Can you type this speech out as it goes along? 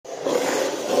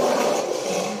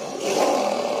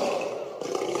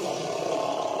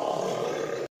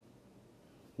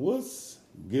What's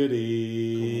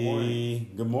goody?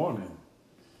 Good morning.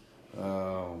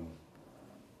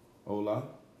 Hola.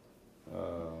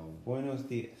 Buenos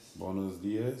dias. Buenos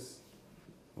dias.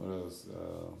 What else?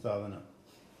 That's all I know.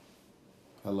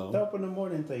 Hello. Top in the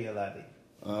morning to you, laddie.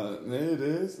 There it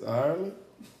is. Ireland.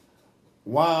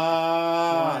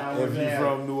 Wow. If you're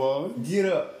from New Orleans. Get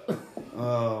up.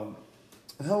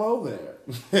 Hello there.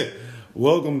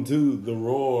 Welcome to The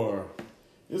Roar.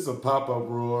 It's a pop-up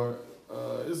roar.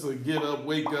 It's a get up,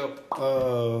 wake up,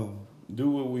 do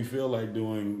what we feel like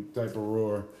doing type of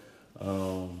roar.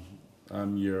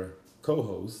 I'm your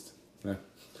co-host,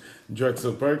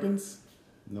 Drexel Perkins.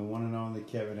 The one and only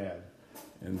Kevin Allen.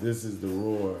 And this is The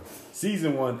Roar.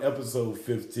 Season 1, episode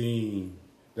 15.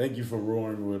 Thank you for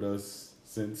roaring with us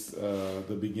since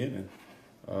the beginning,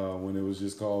 when it was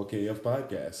just called KF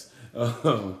Podcast.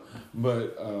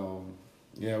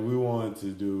 Yeah, we wanted to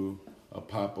do a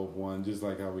pop-up one, just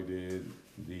like how we did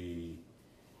the,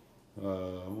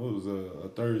 a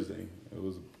Thursday. It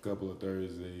was a couple of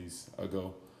Thursdays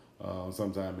ago,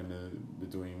 sometime in the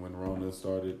between when Rona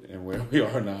started and where we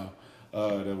are now,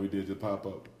 that we did the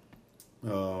pop-up.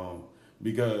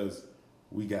 Because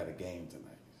we got a game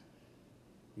tonight.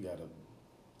 We got a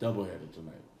doubleheader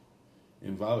tonight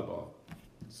in volleyball.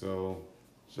 So,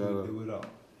 shout out to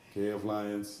KF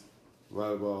Lions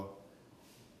volleyball.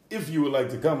 If you would like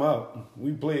to come out,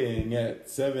 we playing at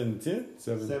 7:10?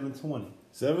 7:20.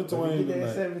 7:20 If you get tonight.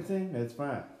 at 17, that's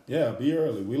fine. Yeah, be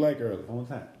early. We like early. On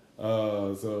time.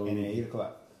 And at 8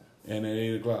 o'clock. And at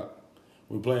 8 o'clock.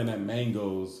 We're playing at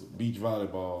Mango's Beach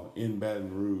Volleyball in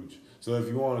Baton Rouge. So if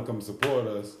you want to come support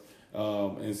us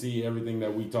and see everything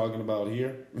that we talking about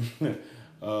here and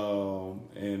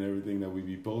everything that we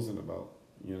be posting about,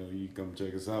 you come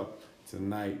check us out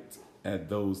tonight at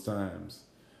those times.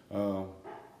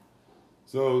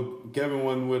 So Kevin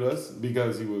wasn't with us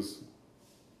because he was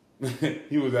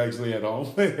actually at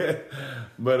home.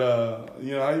 But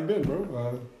how you been,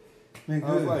 bro? Been good.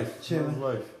 How's life? Chilling. How's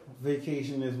life?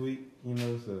 Vacation this week,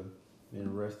 so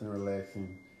been resting,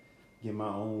 relaxing. Get my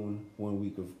own 1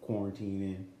 week of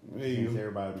quarantining. Since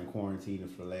everybody been quarantining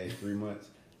for the last 3 months,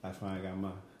 I finally got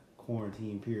my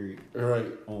quarantine period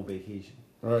on vacation.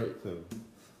 Right. So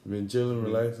been chilling,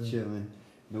 relaxing. Chilling,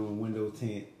 doing window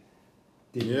tint.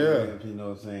 Yeah. Ramps, you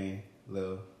know what I'm saying?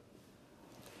 Little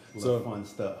fun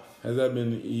stuff. Has that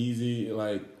been easy,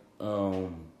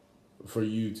 for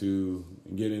you to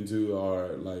get into,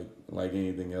 or like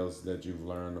anything else that you've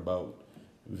learned about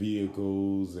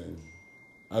vehicles? And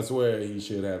I swear he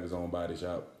should have his own body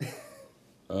shop.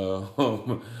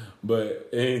 But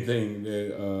anything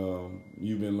that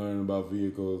you've been learning about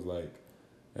vehicles,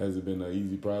 has it been an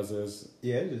easy process?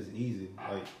 Yeah, it's just easy.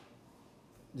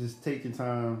 Just take your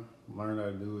time, learn how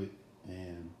to do it,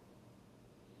 and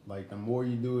the more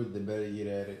you do it, the better you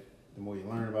get at it. The more you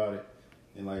learn about it,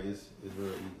 and it's real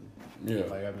easy.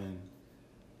 Yeah.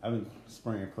 I've been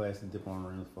spraying plastic dip on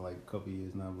rims for a couple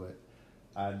years now, but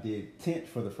I did tint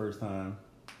for the first time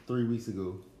 3 weeks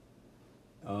ago,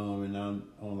 and I'm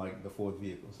on the fourth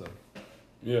vehicle, so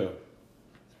yeah,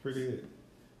 it's pretty good.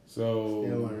 So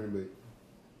still learning, but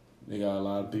they got a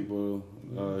lot of people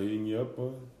hitting you up,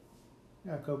 or?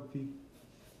 Got a couple people.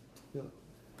 A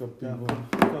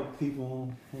couple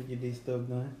people who get their stuff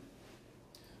done.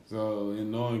 So,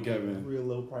 in knowing Kevin, real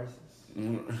low prices.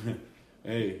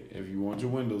 Hey, if you want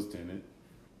your windows tinted,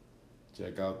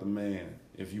 check out the man.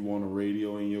 If you want a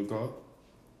radio in your car,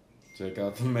 check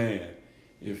out the man.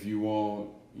 If you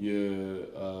want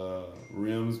your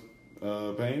rims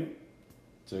painted,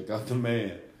 check out the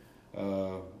man. I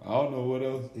don't know what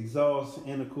else. Exhaust,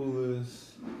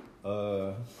 intercoolers,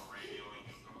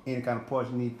 any kind of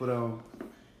parts you need to put on.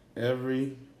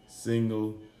 Every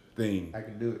single thing. I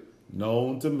can do it.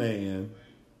 Known to man,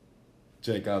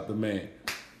 check out the man.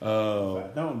 If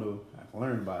I don't know, I can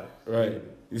learn about it. Right.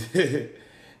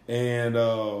 And,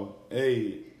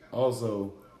 hey,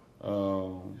 also,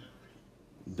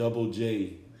 Double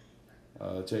J,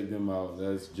 check them out.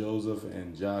 That's Joseph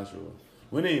and Joshua.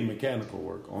 We need mechanical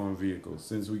work on vehicles.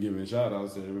 Since we're giving shout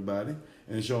outs to everybody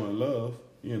and showing love,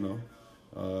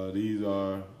 these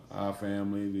are our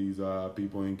family. These are our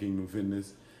people in Kingdom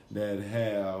Fitness that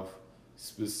have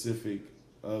specific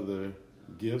other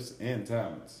gifts and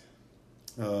talents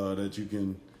that you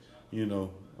can,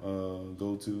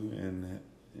 go to and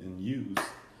use.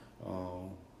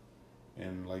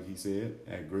 And like he said,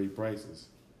 at great prices.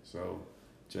 So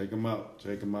check them out.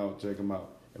 Check them out. Check them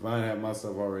out. If I didn't have my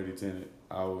stuff already tinted,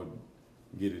 I would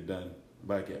get it done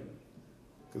by Kevin,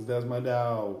 because that's my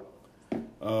dog.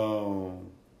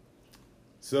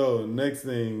 So next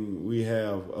thing we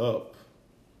have up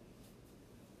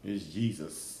is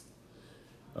Jesus.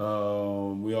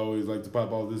 We always like to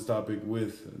pop off this topic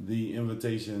with the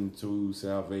invitation to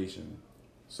salvation.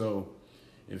 So,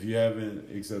 if you haven't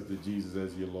accepted Jesus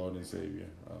as your Lord and Savior,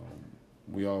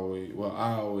 I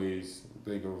always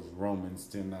think of Romans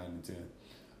 10:9 and 10.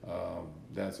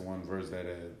 That's one verse that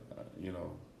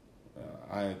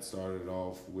I had started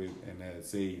off with and that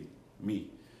saved me.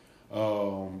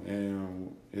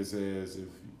 And it says,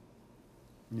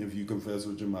 if you confess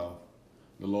with your mouth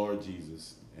the Lord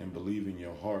Jesus and believe in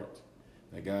your heart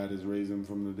that God has raised him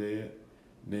from the dead,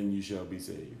 then you shall be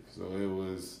saved. So it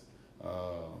was.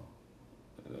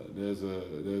 There's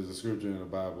a scripture in the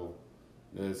Bible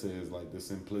that says like the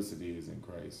simplicity is in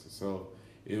Christ. So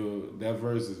that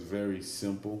verse is very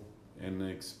simple and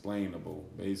explainable.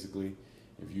 Basically,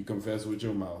 if you confess with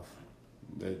your mouth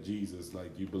that Jesus,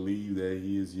 like you believe that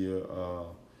he is your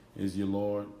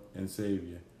Lord and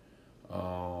Savior,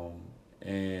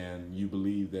 and you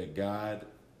believe that God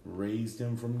raised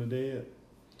him from the dead,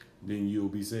 then you'll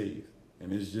be saved.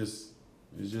 And it's just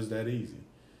that easy.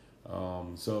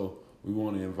 So we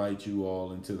want to invite you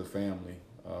all into the family.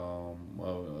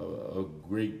 A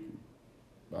great,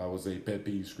 I would say, pet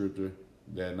peeve scripture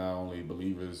that not only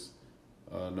believers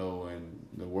know and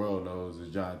the world knows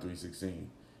is John 3:16.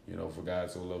 For God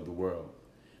so loved the world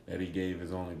that he gave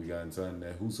his only begotten Son,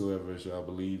 that whosoever shall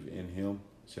believe in him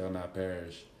shall not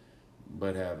perish,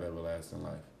 but have everlasting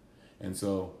life. And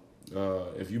so,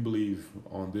 if you believe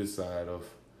on this side of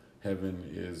heaven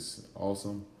is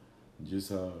awesome,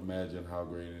 just imagine how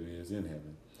great it is in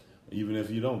heaven. Even if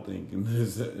you don't think on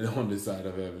this side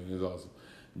of heaven is awesome,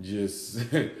 just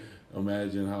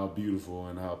imagine how beautiful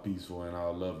and how peaceful and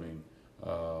how loving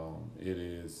it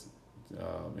is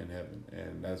in heaven,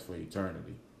 and that's for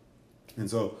eternity. And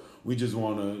so we just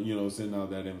want to, send out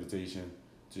that invitation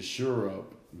to shore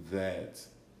up that,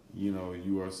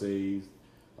 you are saved.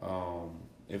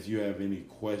 If you have any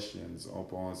questions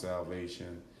upon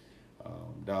salvation,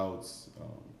 doubts,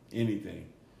 anything,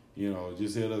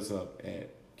 just hit us up at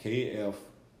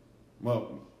Kingdom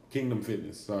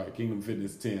Fitness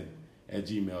 10 at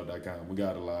gmail.com. We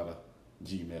got a lot of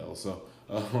Gmail, so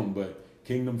but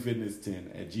Kingdom Fitness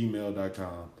 10 at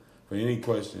gmail.com for any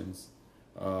questions,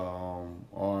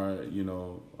 or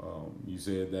you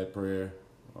said that prayer,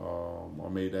 or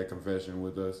made that confession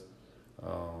with us.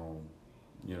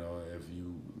 If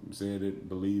you said it,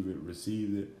 believe it,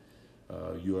 received it,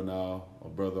 you are now a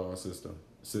brother or sister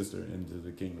into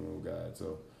the kingdom of God.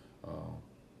 So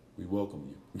we welcome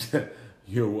you.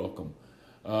 You're welcome.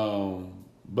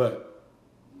 But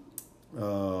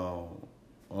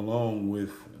along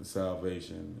with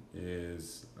salvation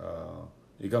is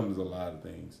it comes a lot of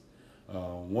things.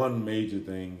 One major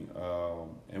thing,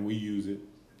 and we use it,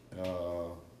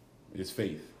 is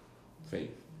faith.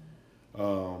 Faith.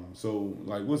 So,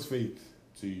 like, what's faith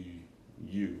to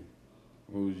you?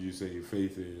 What would you say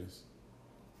faith is?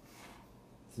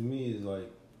 To me, it's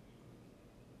like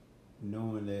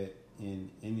knowing that in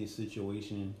any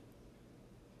situation,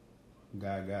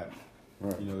 God got me.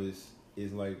 Right.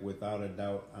 It's like without a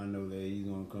doubt, I know that he's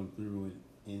gonna come through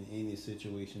in any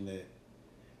situation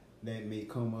that may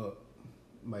come up.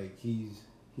 Like he's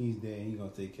there and he's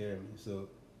gonna take care of me. So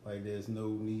like there's no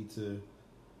need to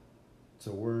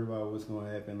worry about what's gonna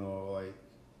happen or like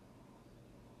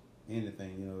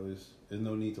anything. There's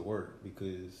no need to worry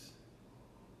because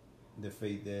the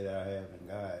faith that I have in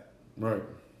God, right,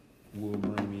 will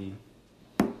bring me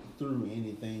through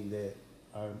anything that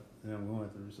I'm going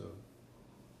through. So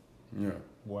yeah,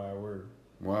 why worry?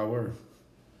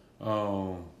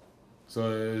 So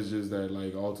it's just that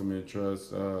like ultimate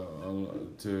trust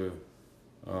to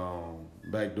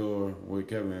backdoor what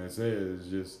Kevin had said is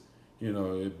just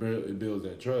it builds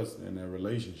that trust and that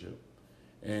relationship,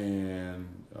 and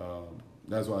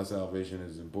that's why salvation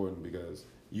is important, because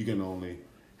you can only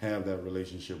have that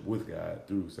relationship with God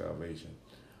through salvation.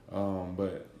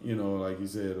 But like you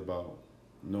said about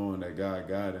knowing that God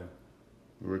got him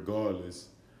regardless,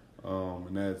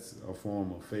 and that's a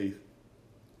form of faith.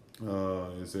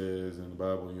 It says in the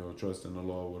Bible, trust in the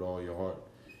Lord with all your heart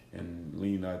and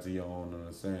lean not to your own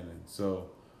understanding. So,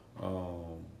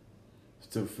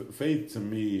 faith to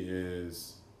me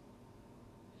is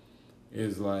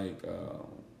like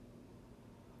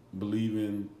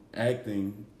believing,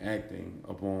 acting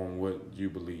upon what you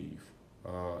believe,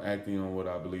 acting on what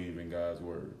I believe in God's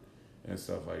word and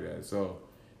stuff like that. So,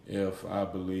 if I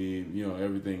believe,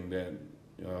 everything that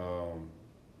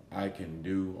I can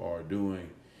do or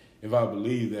doing, if I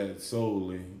believe that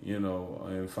solely,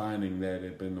 and finding that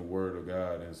it in the Word of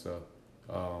God and stuff,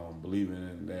 believing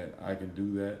in that I can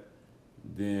do that,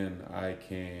 then I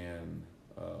can,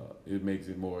 it makes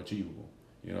it more achievable.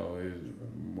 You know,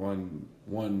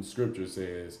 one scripture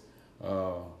says,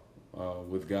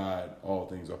 with God, all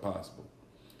things are possible.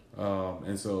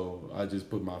 And so I just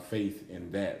put my faith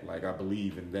in that. Like, I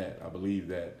believe in that. I believe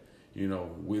that, you know,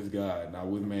 with God, not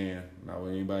with man, not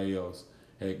with anybody else.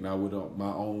 Heck, not with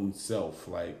my own self,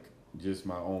 like just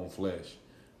my own flesh.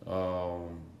 Not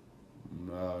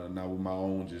with my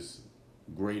own just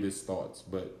greatest thoughts,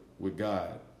 but with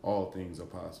God, all things are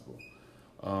possible.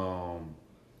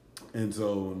 And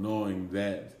so knowing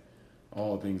that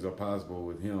all things are possible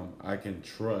with him, I can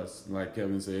trust, like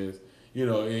Kevin says, you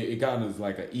know, it kind of is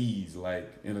like an ease, like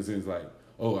in a sense, like,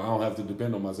 oh, I don't have to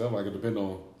depend on myself. I can depend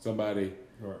on somebody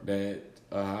that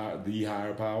the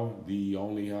higher power, the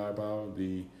only higher power,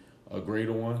 a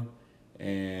greater one,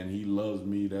 and he loves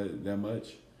me that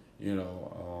much. You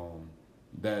know,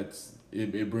 that's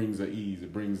it brings an ease.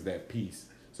 It brings that peace.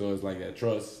 So it's like that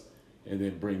trust, and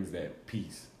then brings that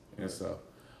peace and stuff.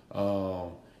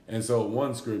 And so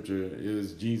one scripture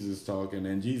is Jesus talking,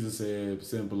 and Jesus said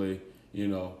simply, you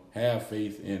know, have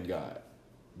faith in God.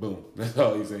 Boom. That's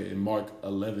all he said in Mark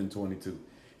 11:22.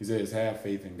 He says, have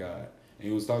faith in God. And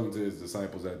he was talking to his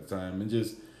disciples at the time and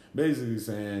just basically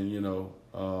saying, you know,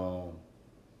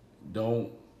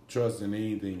 don't trust in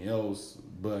anything else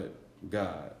but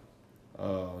God.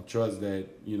 Trust that,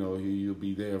 you know, he'll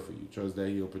be there for you. Trust that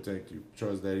he'll protect you.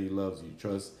 Trust that he loves you.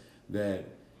 Trust that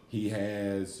he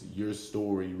has your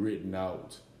story written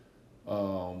out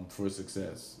for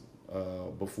success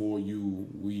before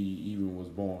we even was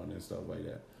born and stuff like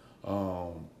that.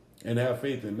 And have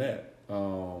faith in that.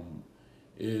 I'm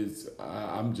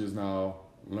just now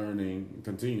learning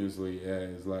continuously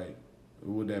as like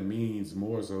what that means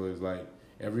more so is like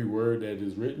every word that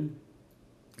is written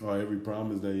or every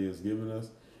promise that he has given us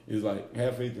is like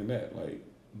have faith in that. Like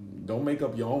don't make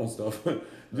up your own stuff.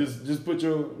 just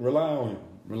rely on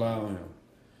him.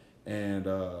 And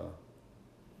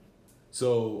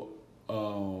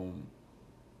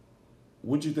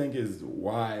what you think is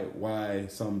why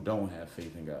some don't have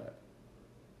faith in God?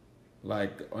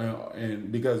 Like,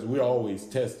 and because we're always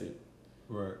tested,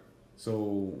 right? So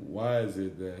why is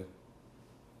it that?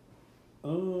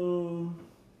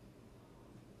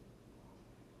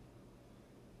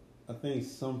 I think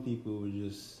some people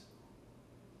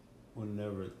were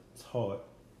never taught,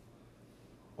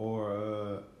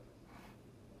 or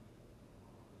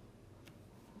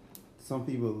some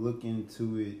people look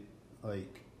into it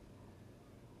like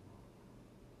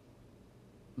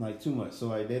too much, so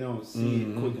like they don't see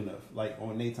it quick enough, like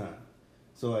on their time.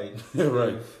 So like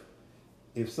right.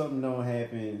 if something don't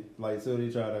happen, like so they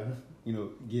try to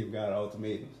give God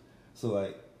ultimatums. So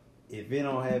like if it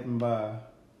don't happen by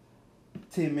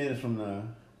 10 minutes from now,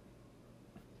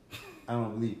 I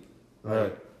don't believe it. Like,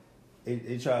 right.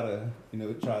 They try to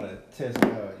test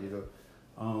God,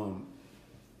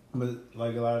 but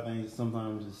like a lot of things,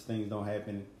 sometimes just things don't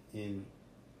happen in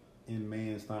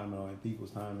man's time or in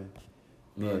people's time, and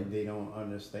they don't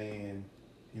understand,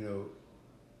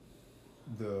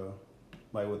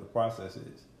 what the process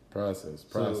is. Process.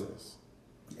 So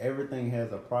everything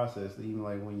has a process. Even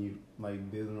like when you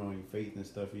like building on your faith and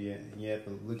stuff, you have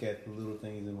to look at the little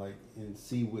things and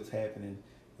see what's happening,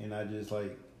 and not just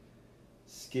like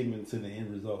skimming to the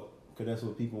end result, because that's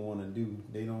what people want to do.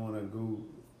 They don't want to go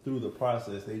through the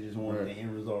process. They just want the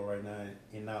end result right now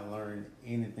and not learn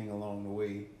anything along the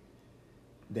way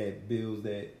that builds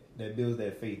that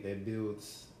faith, that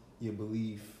builds your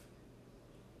belief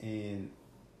and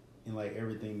like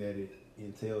everything that it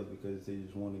entails, because they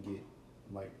just want to get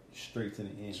like straight to the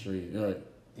end. Straight, right.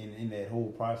 And in that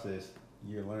whole process,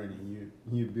 you're learning,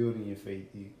 you're building your faith,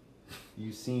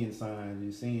 you seeing signs,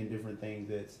 you're seeing different things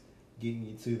that's getting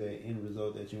you to that end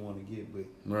result that you want to get, but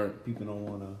people don't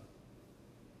want to.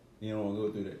 You don't want to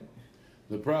go through that.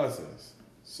 The process.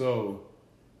 So,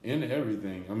 in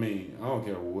everything, I mean, I don't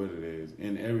care what it is.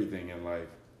 In everything in life,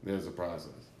 there's a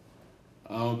process.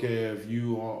 I don't care if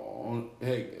you are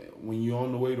when you're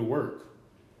on the way to work,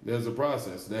 there's a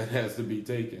process that has to be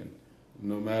taken.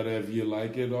 No matter if you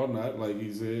like it or not, like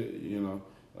he said,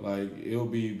 like it'll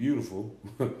be beautiful.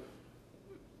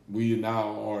 We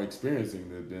now are experiencing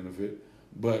the benefit,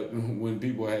 but when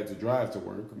people had to drive to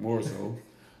work, more so.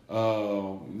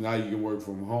 Now you can work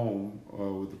from home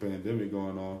with the pandemic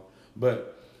going on,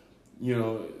 but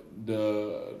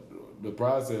the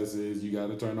process is you got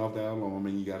to turn off that alarm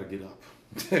and you got to get up.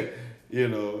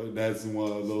 That's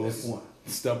one of those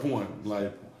step one.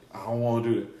 Like I don't want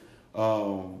to do it,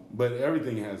 but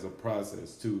everything has a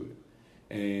process to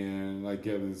it, and like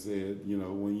Kevin said,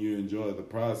 when you enjoy the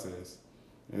process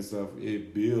and stuff,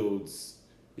 it builds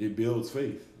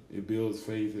faith. It builds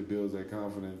faith. It builds that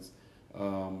confidence.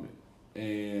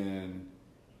 And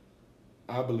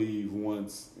I believe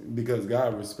because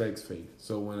God respects faith.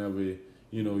 So whenever,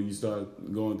 you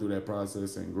start going through that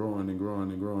process and growing and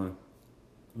growing and growing,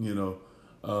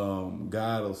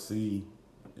 God will see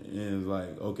and it's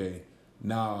like, okay,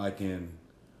 now I can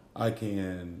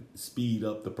speed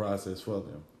up the process for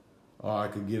them, or I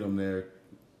could get them there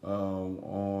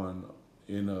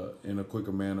in a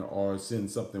quicker manner, or send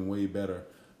something way better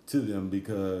to them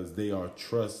because they are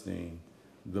trusting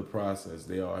the process.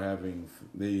 They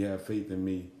have faith in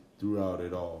me throughout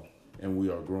it all, and we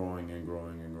are growing and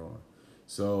growing and growing.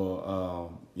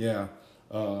 So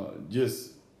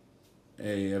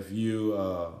if you,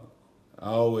 I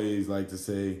always like to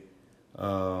say,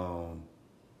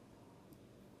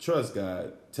 trust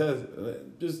God.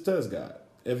 Just test God.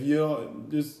 If you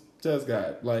just test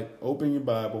God, like open your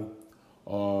Bible,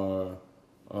 or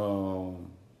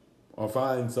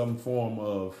find some form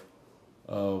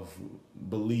of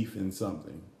belief in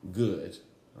something good,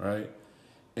 right?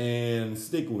 And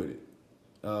stick with it.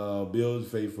 Build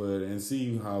faith for it and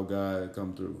see how God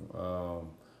come through.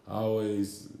 I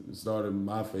always started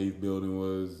my faith building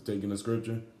was taking a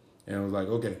scripture and I was like,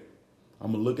 okay,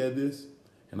 I'm going to look at this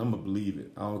and I'm going to believe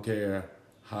it. I don't care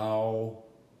how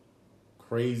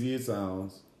crazy it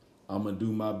sounds. I'm going to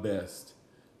do my best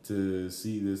to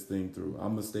see this thing through.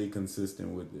 I'm going to stay consistent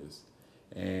with this.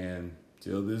 And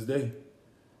till this day,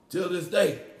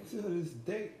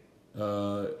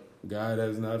 God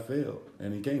has not failed,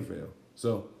 and he can't fail.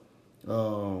 So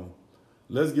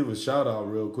let's give a shout out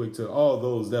real quick to all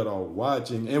those that are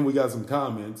watching, and we got some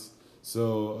comments.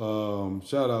 So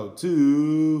shout out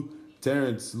to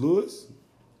Terrence Lewis.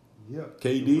 Yep.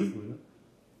 KD.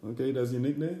 Okay, that's your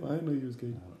nickname? I didn't know you was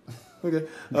KD.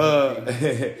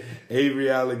 Okay. Avery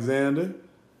Alexander.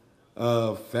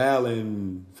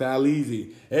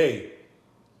 Faleezy. Hey,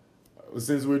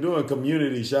 since we're doing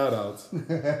community shout outs,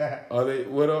 are they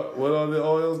what are the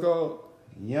oils called?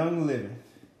 Young Living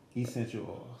Essential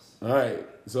Oils. All right.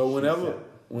 So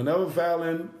whenever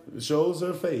Fallon shows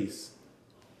her face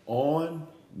on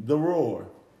the Roar,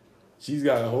 she's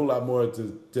got a whole lot more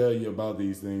to tell you about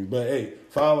these things. But hey,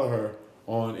 follow her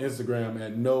on Instagram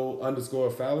at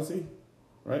 @no_fallacy,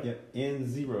 right? Yeah,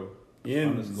 N0.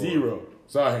 N0.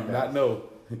 Sorry, not no.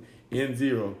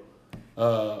 N0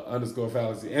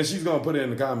 _fallacy. And she's gonna put it in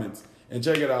the comments and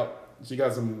check it out. She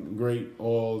got some great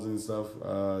oils and stuff,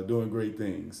 doing great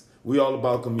things. We all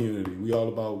about community. We all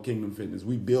about Kingdom Fitness.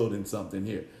 We building something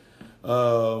here.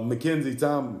 Mackenzie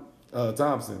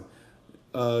Thompson,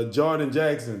 Jordan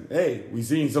Jackson. Hey, we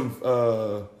seen some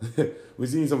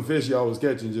fish y'all was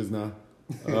catching just now.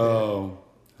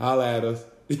 Holla at us.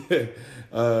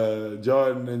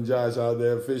 Jordan and Josh out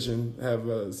there fishing. Have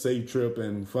a safe trip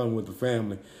and fun with the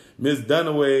family. Miss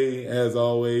Dunaway, as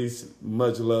always,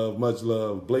 much love, much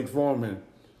love. Blake Foreman,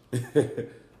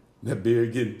 that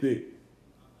beard getting thick.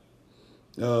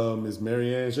 Miss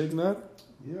Marianne Shakenot.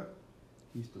 Yeah,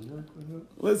 used to work with her.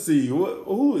 Let's see,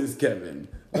 who is Kevin?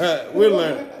 We'll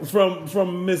learn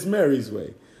from Miss Mary's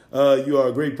way. You are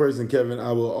a great person, Kevin.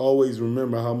 I will always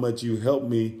remember how much you helped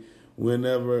me when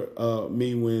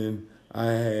I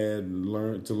had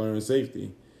to learn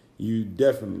safety. You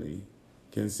definitely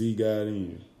can see God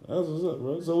in you. That's what's up,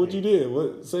 bro. So what you did?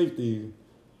 What safety?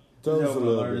 Tell us a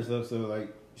little bit. Stuff. So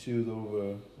like she was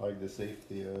over like the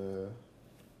safety,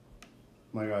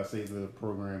 like I safety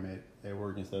program at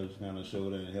work and stuff. Just kind of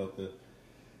showed her and helped her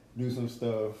do some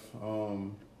stuff.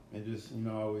 And just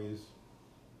always,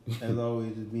 as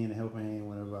always, just being a helping hand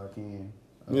whenever I can.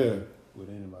 With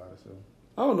anybody. So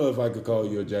I don't know if I could call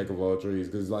you a jack of all trades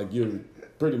because like you're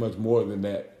pretty much more than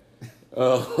that.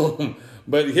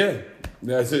 But yeah,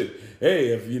 that's it. Hey,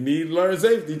 if you need to learn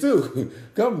safety too,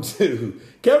 come to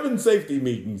Kevin's safety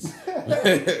meetings.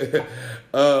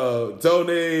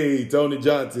 Tony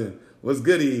Johnson, what's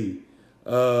goody?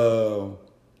 Fallon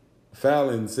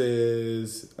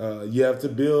says you have to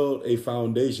build a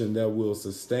foundation that will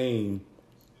sustain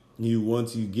you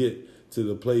once you get to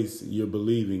the place you're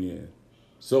believing in.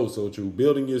 So true.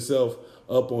 Building yourself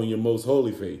up on your most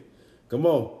holy faith. Come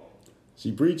on.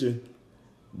 She preaching,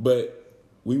 but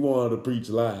we want her to preach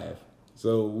live.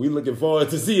 So we looking forward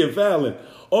to seeing Fallon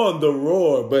on the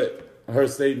Roar, but her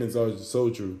statements are so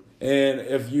true. And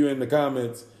if you in the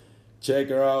comments, check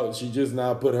her out. She just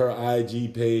now put her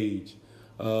IG page.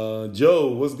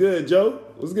 Joe, what's good, Joe?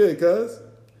 What's good, cuz?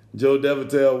 Joe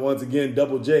Devitel, once again,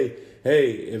 Double J.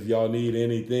 Hey, if y'all need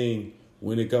anything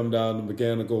when it come down to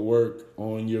mechanical work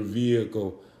on your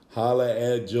vehicle, holla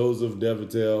at Joseph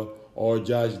Devitel or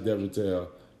Josh Devitel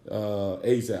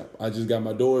ASAP. I just got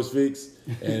my doors fixed,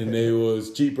 and it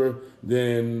was cheaper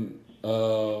than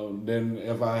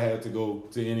if I had to go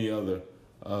to any other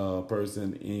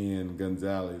person in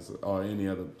Gonzales or any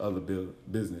other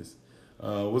business.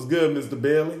 What's good, Mr.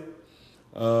 Bailey?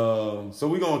 So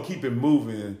we're gonna keep it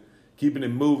moving, keeping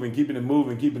it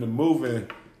moving.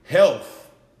 Health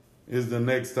is the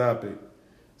next topic.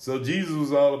 So Jesus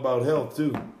was all about health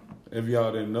too, if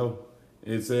y'all didn't know.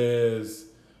 It says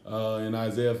in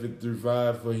Isaiah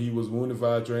 53:5, for he was wounded for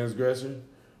our transgression,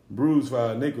 bruised for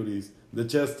our iniquities. The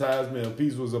chastisement of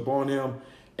peace was upon him,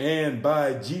 and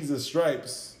by Jesus'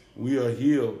 stripes we are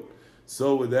healed.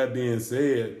 So with that being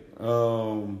said,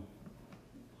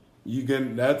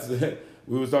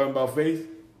 we was talking about faith.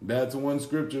 That's one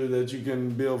scripture that you can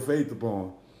build faith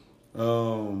upon.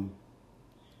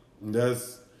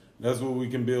 That's what we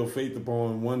can build faith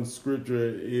upon. One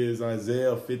scripture is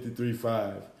Isaiah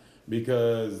 53:5,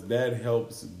 because that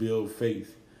helps build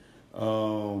faith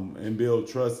and build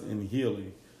trust and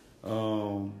healing.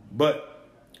 But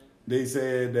they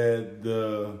said that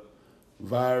the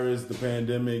virus, the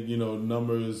pandemic,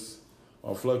 numbers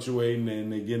are fluctuating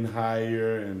and they're getting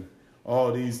higher and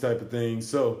all these type of things.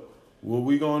 So what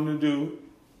we're going to do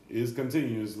is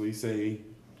continuously say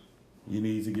you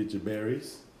need to get your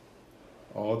berries,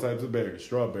 all types of berries,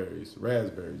 strawberries,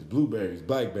 raspberries, blueberries,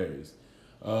 blackberries.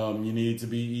 You need to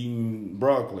be eating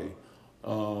broccoli.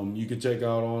 You can check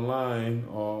out online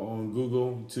or on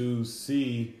Google to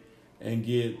see and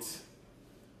get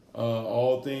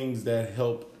all things that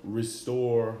help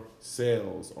restore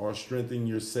cells or strengthen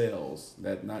your cells.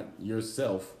 That not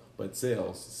yourself, but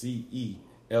cells,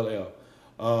 C-E-L-L.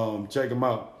 Check them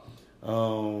out.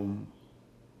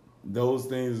 Those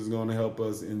things is going to help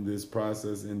us in this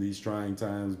process in these trying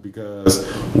times, because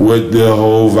what the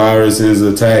whole virus is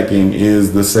attacking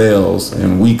is the cells,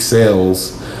 and weak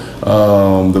cells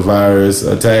the virus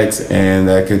attacks, and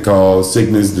that could cause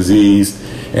sickness, disease,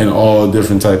 and all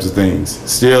different types of things.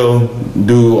 Still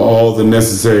do all the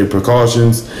necessary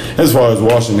precautions as far as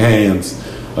washing hands,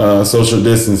 social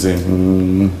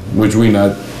distancing, which we're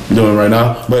not doing right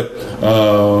now, but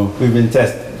we've been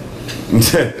tested.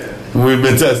 We've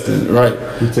been tested, right?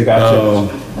 We took our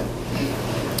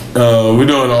we're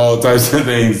doing all types of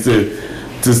things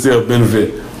to still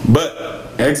benefit, but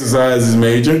exercise is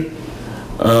major.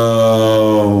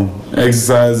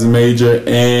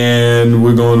 And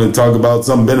we're going to talk about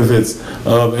some benefits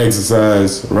of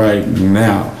exercise right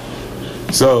now.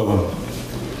 So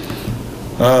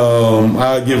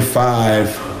I'll give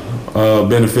 5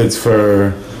 benefits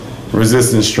for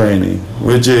resistance training,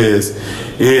 which is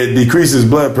it decreases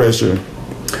blood pressure,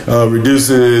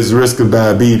 reduces risk of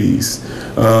diabetes,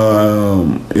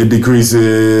 it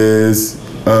decreases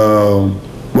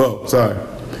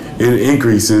it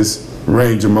increases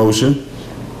range of motion,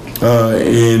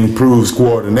 improves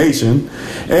coordination,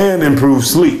 and improves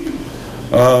sleep.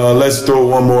 Let's throw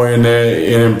one more in there.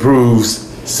 It improves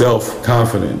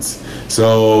self-confidence.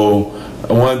 So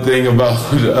one thing about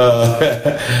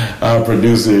our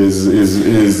producer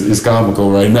is comical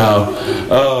right now.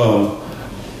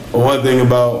 One thing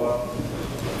about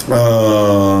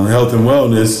health and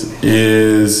wellness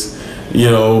is,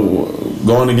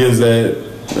 going against that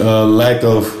lack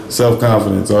of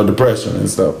self-confidence or depression and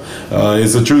stuff.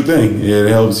 It's a true thing. It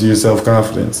helps your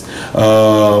self-confidence.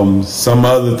 Some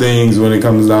other things when it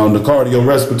comes down to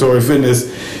cardiorespiratory fitness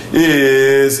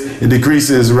is it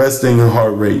decreases resting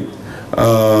heart rate.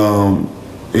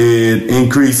 It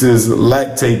increases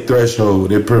lactate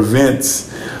threshold. It prevents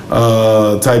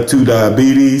type 2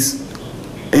 diabetes,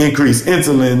 increase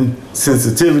insulin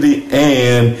sensitivity,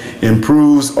 and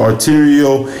improves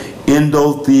arterial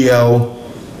endothelial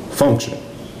function.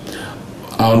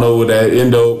 I don't know what that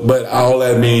but all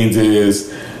that means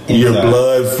is inside. Your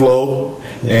blood flow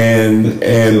and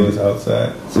so it's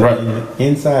outside. So right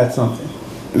inside something.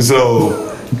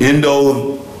 So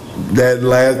that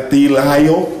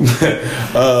endothelial,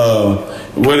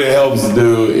 what it helps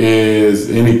do is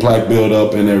any plaque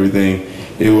buildup and everything.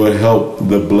 It will help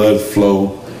the blood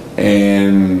flow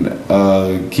and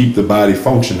keep the body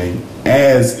functioning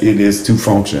as it is to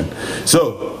function.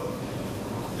 So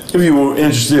if you were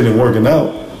interested in working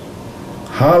out,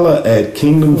 holla at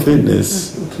Kingdom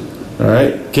Fitness. All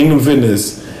right, Kingdom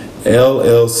Fitness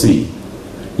LLC.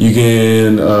 You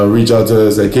can reach out to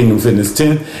us at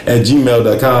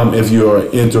kingdomfitness10@gmail.com if you are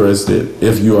interested.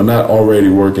 If you are not already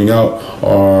working out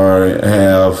or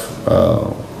have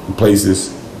place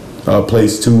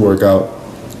to work out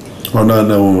or not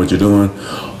knowing what you're doing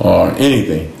or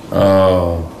anything,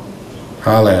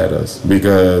 holla at us,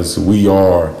 because we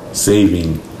are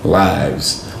saving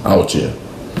lives out here,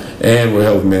 and we're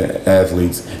helping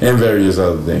athletes and various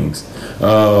other things.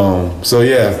 So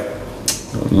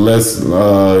let's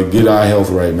get our health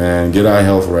right, man. Get our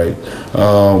health right.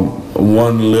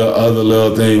 other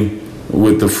little thing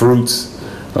with the fruits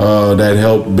that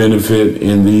help benefit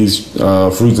in these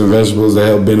fruits and vegetables that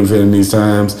help benefit in these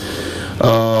times.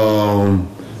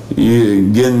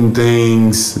 Getting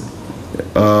things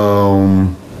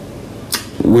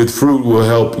with fruit will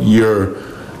help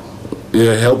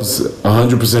it helps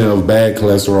 100% of bad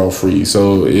cholesterol free.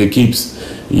 So it keeps,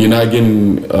 you're not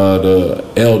getting the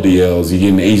LDLs, you're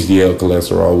getting HDL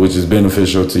cholesterol, which is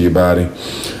beneficial to your body.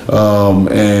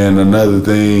 And another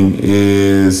thing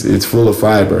is it's full of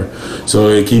fiber. So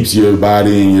it keeps your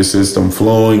body and your system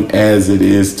flowing as it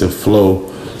is to flow.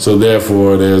 So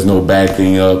therefore, there's no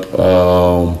backing up.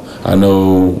 I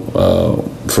know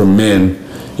for men,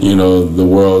 you know, the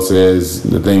world says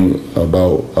the thing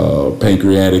about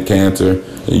pancreatic cancer,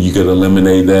 you could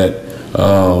eliminate that.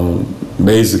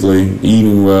 Basically,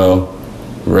 eating well,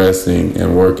 resting,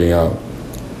 and working out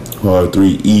are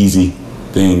 3 easy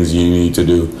things you need to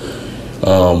do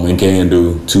and can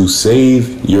do to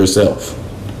save yourself,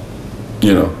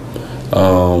 you know,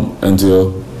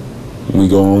 until we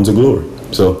go on to glory.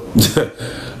 So,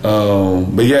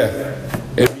 but yeah,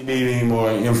 if you need any more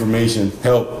information,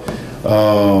 help,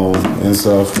 and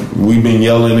stuff, we've been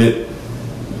yelling it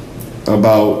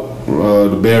about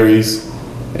the berries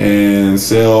and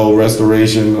cell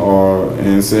restoration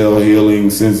and cell healing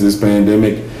since this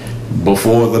pandemic,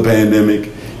 before the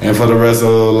pandemic, and for the rest of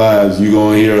our lives. You're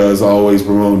going to hear us always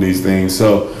promote these things.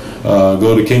 So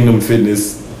go to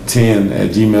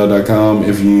kingdomfitness10@gmail.com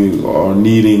if you are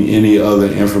needing any other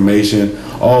information.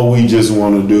 All we just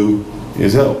want to do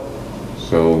is help.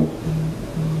 So,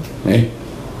 hey,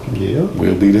 yeah,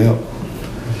 we'll be the help.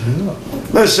 Yeah.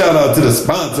 Let's shout out to the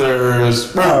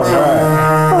sponsors. All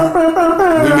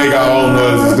right. We make our own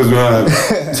noises because we don't have.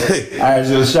 All right,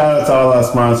 so shout out to all our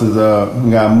sponsors.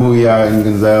 We got Muya and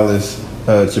Gonzalez,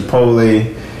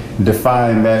 Chipotle,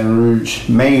 Defy in Baton Rouge,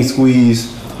 Main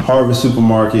Squeeze, Harvest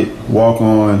Supermarket,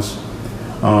 Walk-Ons,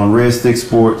 Red Stick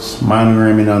Sports,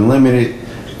 Monogram and Unlimited,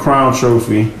 Crown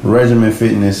Trophy, Regiment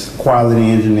Fitness, Quality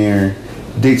Engineering,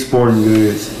 Dick's Sporting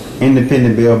Goods,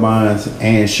 Independent Bail Bonds,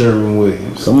 and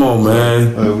Sherwin-Williams. Come on,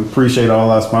 man. So, we appreciate all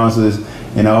our sponsors,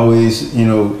 and always, you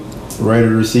know, ready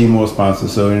to receive more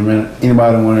sponsors. So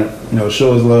anybody want to, you know,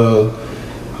 show us love,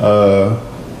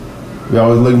 we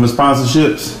always looking for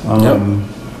sponsorships.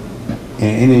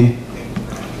 And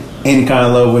any kind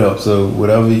of love will help. So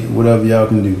whatever y'all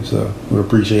can do. So we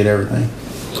appreciate everything.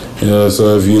 Yeah,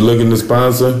 so if you're looking to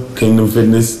sponsor,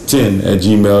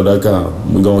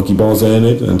 kingdomfitness10@gmail.com. We're going to keep on saying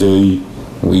it until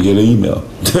we get an email.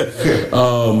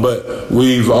 But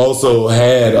we've also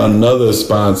had another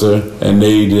sponsor, and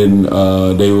they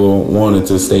wanted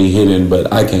to stay hidden,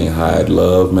 but I can't hide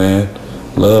love, man.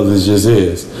 Love is just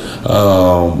his.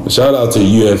 Shout out to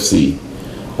UFC.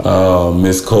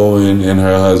 Miss Cohen and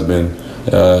her husband,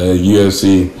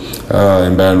 UFC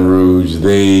in Baton Rouge.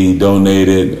 They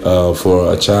donated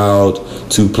for a child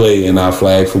to play in our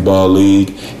flag football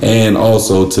league, and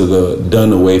also to the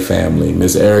Dunaway family,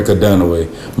 Miss Erica Dunaway.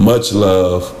 Much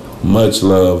love, much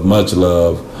love, much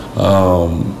love.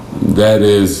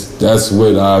 That's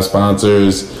with our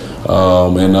sponsors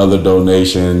and other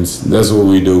donations. That's what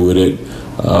we do with it.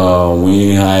 We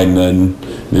ain't hiding nothing.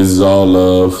 This is all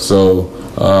love. So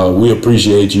we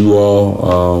appreciate you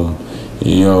all.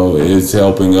 You know, it's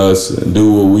helping us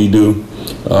do what we do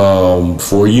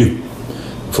for you.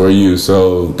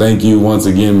 So thank you once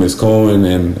again, Ms. Cohen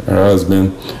and her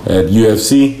husband at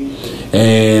UFC,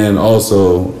 and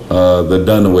also the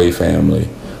Dunaway family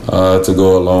to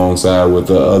go alongside with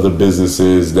the other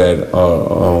businesses that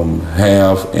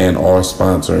have and are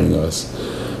sponsoring us.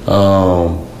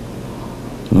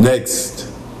 Next,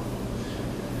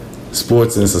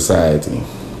 sports and society.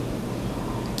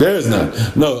 There is none.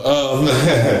 No.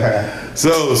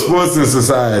 So, sports and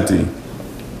society.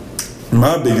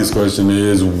 My biggest question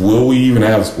is, will we even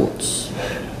have sports?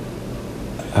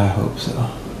 I hope so.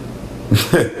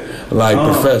 Like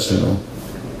professional.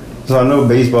 So I know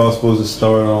baseball is supposed to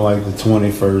start on like the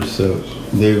 21st, so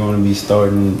they're going to be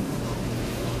starting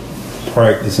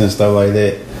practice and stuff like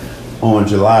that on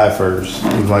July 1st,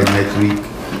 like next week.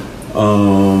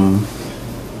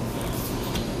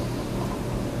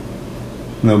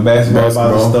 You know, basketball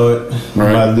about to start.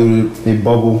 Right. About to do a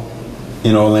bubble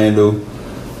in Orlando.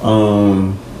 I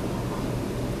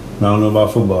don't know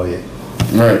about football yet.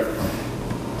 Right.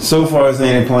 So far, they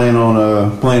ain't playing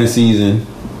the season.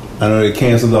 I know they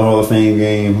canceled the Hall of Fame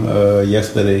game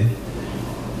yesterday.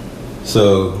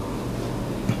 So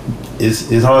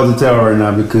it's hard to tell right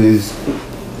now, because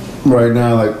right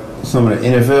now, like, some of the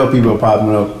NFL people are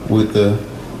popping up with the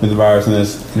virus,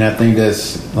 and I think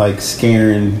that's like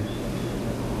scaring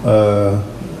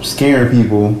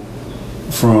people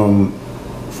from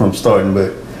starting,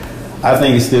 but I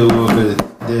think it still will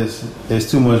because there's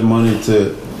too much money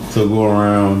to go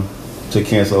around to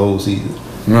cancel a whole season.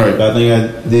 Right. I think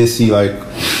I did see like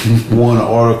one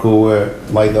article where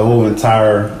like the whole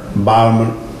entire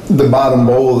bottom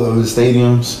bowl of the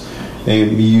stadiums, they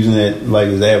be using it like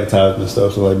as advertisement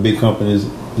stuff. So like big companies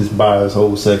just buy this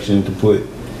whole section to put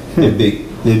their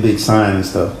big sign and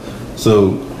stuff.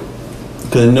 So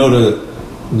because I know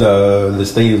the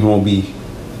stadiums won't be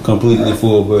completely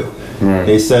full, but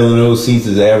they selling those seats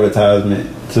as advertisement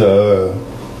to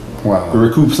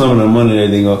recoup some of the money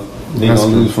that they gonna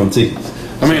lose from tickets.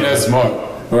 I mean, that's smart.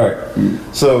 Right.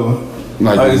 So,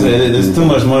 like I said, there's too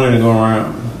much money to go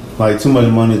around. Like, too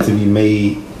much money to be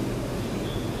made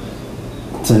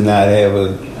to not have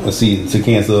a season, to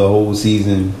cancel a whole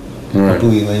season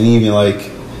completely. And even,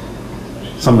 like,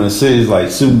 some of the cities,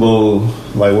 like Super Bowl,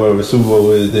 like whatever Super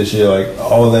Bowl is this year, like,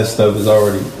 all that stuff is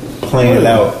already planned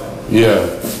out. Yeah.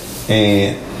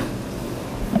 And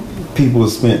people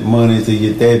spent money to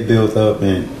get that built up,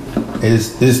 and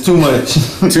it's too much.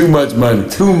 Too much money.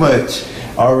 Too much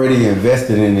already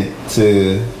invested in it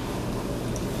to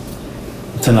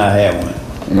not have one.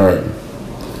 Right.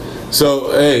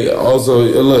 So, hey, also,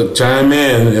 look, chime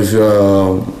in if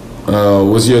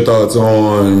what's your thoughts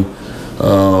on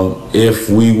if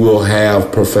we will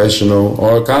have professional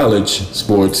or college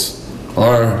sports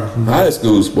or high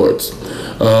school sports,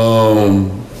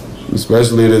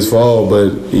 especially this fall,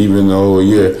 but even the whole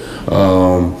year.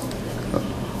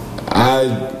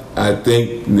 I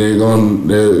think they're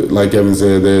like Kevin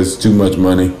said, there's too much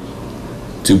money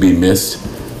to be missed.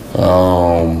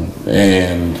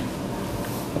 And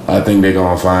I think they're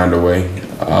going to find a way.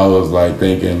 I was like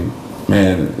thinking,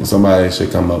 man, somebody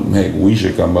should come up, we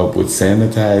should come up with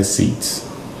sanitized seats.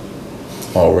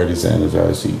 Already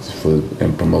sanitized seats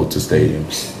and promote to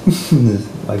stadiums.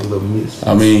 Like a little mist.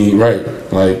 I mean, right.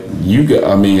 Like,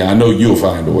 I know you'll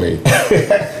find a way.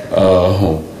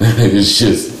 It's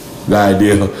just the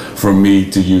idea from me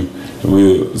to you.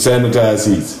 We'll sanitize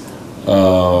seats.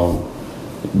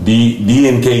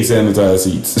 DNK sanitized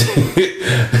seats.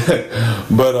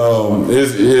 But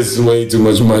it's way too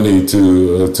much money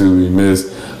to be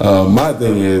missed. My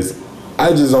thing is,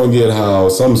 I just don't get how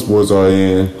some sports are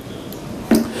in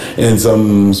and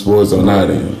some sports are not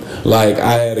in. Like,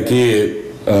 I had a kid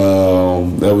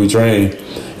that we trained,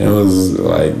 and it was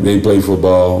like they play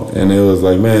football, and it was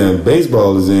like, man,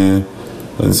 baseball is in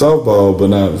and softball, but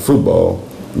not football,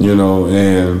 and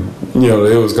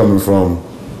it was coming from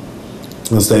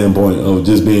a standpoint of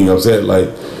just being upset, like,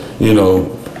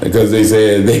 because they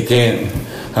said they can't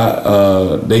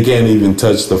even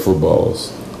touch the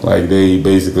footballs, like they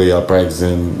basically are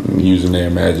practicing using their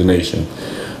imagination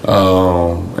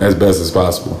as best as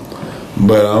possible,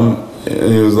 but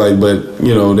it was like,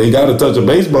 they got to touch a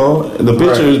baseball. The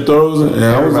pitcher throws it, and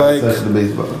I was like, touch the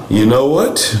baseball. You know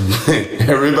what?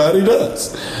 Everybody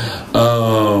does.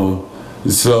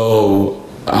 So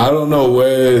I don't know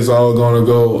where it's all going to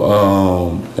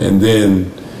go. And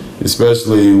then,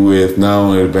 especially with not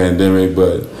only the pandemic,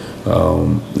 but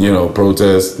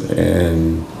protests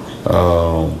and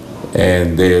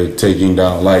they're taking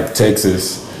down, like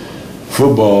Texas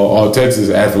football or Texas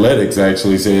athletics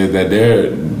actually said that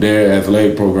their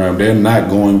athletic program, they're not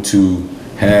going to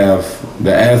have,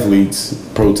 the athletes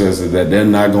protested that they're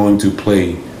not going to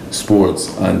play sports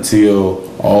until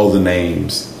all the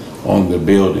names on the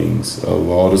buildings of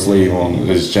all the slave owners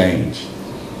is changed.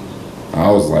 I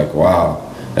was like,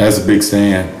 wow, that's a big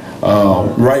stand.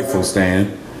 Rightful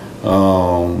stand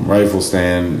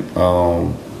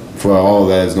for all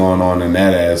that's going on in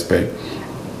that aspect.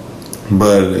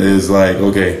 But it's like,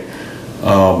 okay.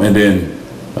 And then,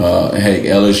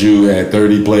 LSU had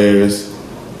 30 players.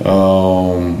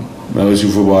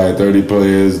 LSU football had 30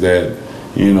 players that,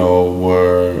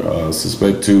 were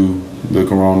suspect to the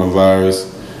coronavirus.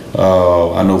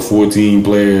 I know 14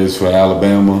 players for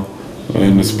Alabama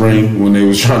in the spring when they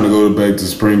was trying to go back to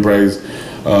spring practice.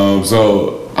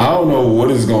 So I don't know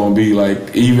what it's going to be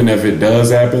like, even if it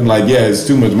does happen. Like, yeah, it's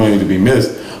too much money to be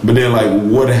missed. But then, like,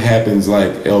 what happens,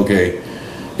 like, okay,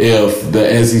 if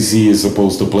the SEC is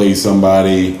supposed to play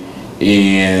somebody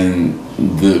in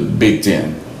the Big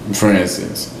Ten, for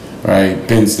instance, right?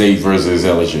 Penn State versus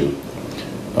LSU.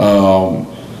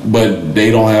 But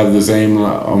they don't have the same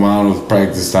amount of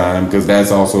practice time, because that's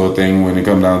also a thing when it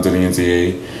comes down to the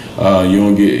NCAA.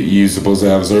 You're supposed to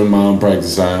have a certain amount of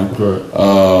practice time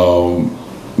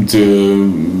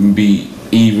to be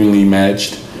evenly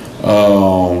matched.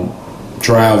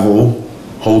 Travel,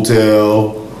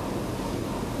 hotel.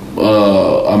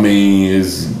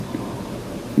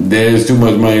 There's too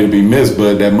much money to be missed,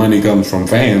 but that money comes from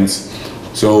fans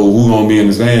So who gonna be in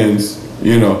the stands?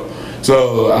 You know.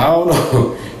 So I don't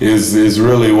know. It's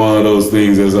really one of those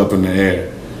things that's up in the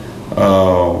air.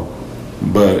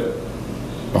 But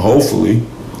hopefully,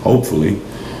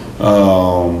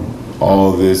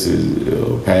 all of this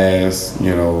is passed.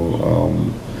 You know,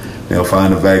 they'll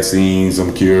find a vaccine,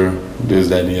 some cure, this,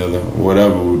 that, and the other,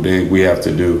 whatever we have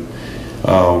to do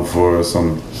for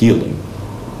some healing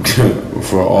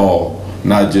for all,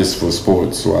 not just for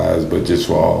sports wise, but just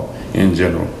for all in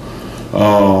general.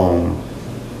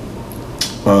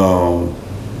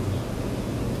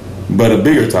 But a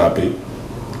bigger topic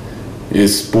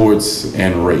is sports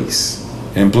and race.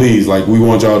 And please, like, we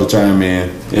want y'all to chime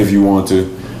in if you want to.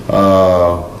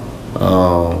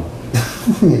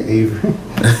 Avery.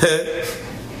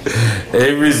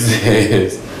 Avery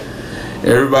says,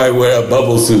 everybody wear a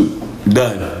bubble suit.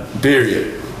 Done.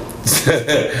 Period.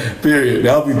 Period.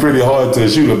 That'll be pretty hard to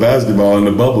shoot a basketball in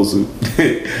a bubble suit.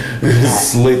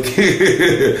 Slick.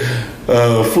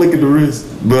 Flicking the wrist.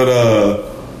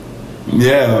 But,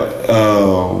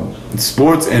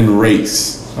 sports and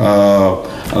race.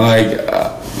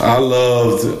 I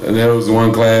loved, there was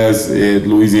one class at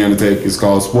Louisiana Tech, it's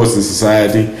called Sports and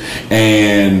Society,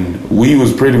 and we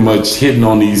was pretty much hitting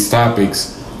on these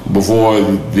topics before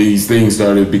these things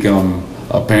started to become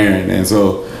apparent. And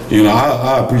so, you know,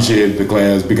 I appreciated the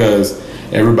class because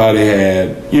everybody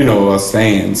had, you know, a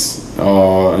stance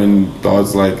and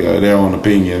thoughts like their own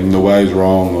opinion. Nobody's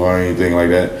wrong or anything like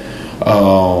that.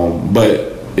 But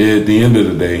at the end of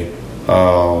the day,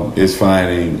 it's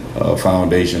finding a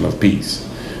foundation of peace.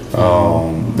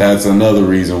 That's another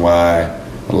reason why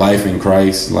life in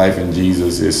Christ, life in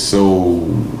Jesus is so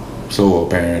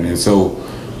apparent and so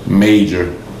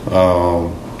major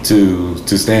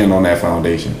to stand on that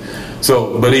foundation.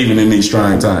 So, but even in these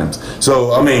trying times.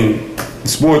 So, I mean,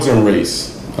 sports and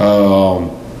race.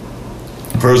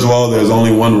 First of all, there's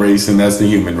only one race, and that's the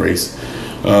human race.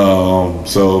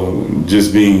 So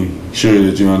just being sure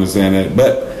that you understand that.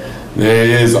 But there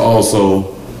is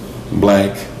also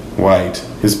black, white,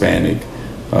 Hispanic,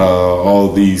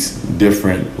 all these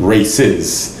different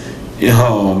races,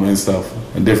 and stuff,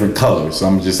 and different colors.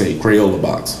 I'm just say Crayola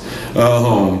box.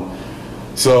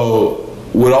 So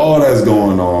with all that's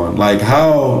going on, like,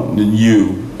 how did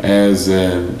you, as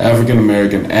an African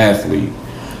American athlete,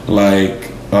 like,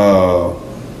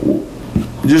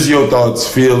 just your thoughts,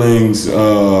 feelings,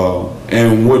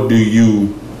 and what do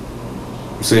you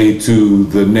say to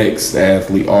the next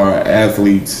athlete or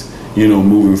athletes, you know,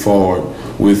 moving forward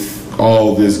with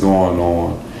all this going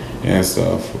on and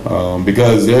stuff?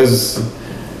 Because there's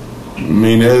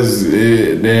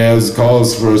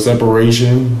cause for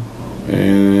separation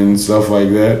and stuff like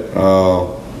that.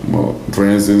 Well, for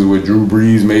instance, with Drew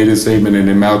Brees made a statement, and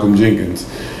then Malcolm Jenkins,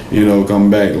 you know, come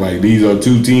back. Like, these are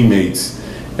two teammates,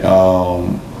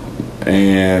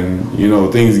 and you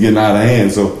know, things getting out of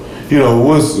hand. So, you know,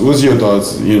 what's your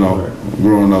thoughts, you know,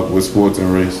 growing up with sports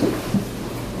and race?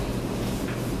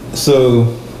 So,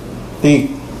 I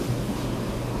think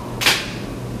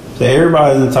that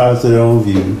everybody's entitled to their own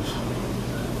views.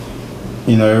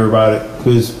 You know, everybody,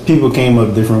 because people came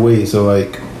up different ways. So,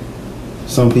 like,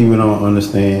 some people don't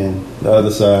understand the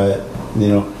other side. You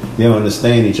know, they don't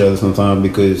understand each other sometimes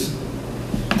because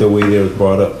the way they was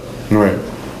brought up. Right.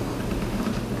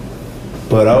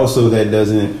 But also that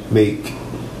doesn't make,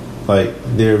 like,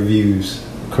 their views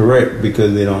correct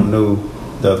because they don't know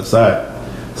the other side.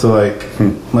 So,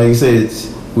 like you said,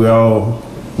 we're all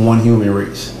one human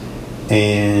race.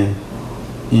 And,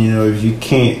 you know, if you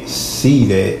can't see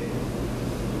that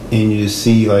and you just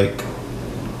see, like,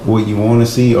 what you want to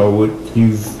see or what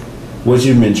you've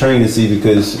been trained to see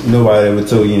because nobody ever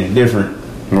told you anything different.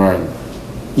 Right.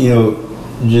 You know,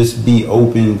 just be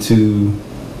open to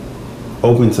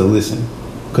listen.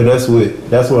 Because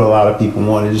that's what a lot of people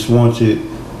want. They just want you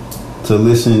to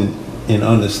listen and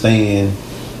understand,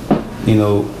 you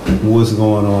know, what's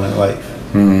going on in life.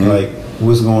 Mm-hmm. Like,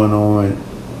 what's going on.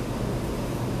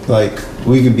 Like,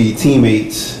 we could be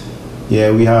teammates.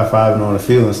 Yeah, we high-fiving on the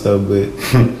field and stuff, but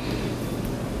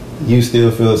you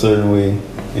still feel a certain way,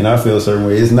 and I feel a certain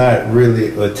way. It's not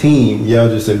really a team. Y'all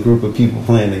just a group of people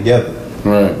playing together.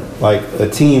 Right. Like, a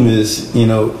team is, you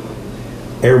know,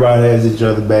 everybody has each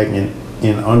other back and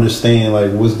understand,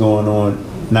 like, what's going on.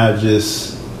 Not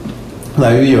just,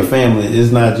 like, if you're a family,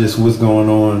 it's not just what's going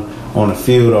on the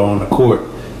field or on the court.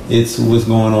 It's what's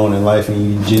going on in life, and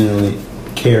you genuinely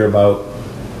care about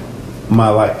my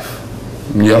life.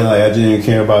 Yeah. Like, I genuinely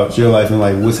care about your life and,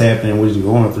 like, what's happening, what you're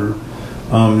going through.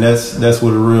 That's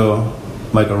what a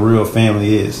real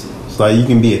family is. It's like, you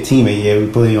can be a teammate. Yeah, we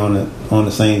play on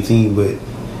the same team, but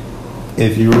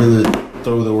if you really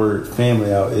throw the word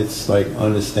family out. It's like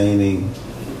understanding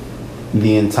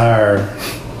the entire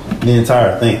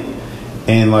thing,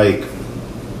 and like,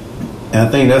 and I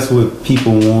think that's what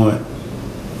people want,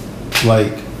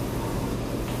 like,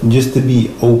 just to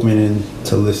be open and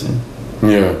to listen.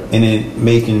 Yeah. And then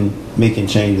making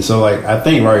changes. So like, I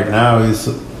think right now is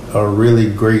a really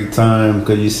great time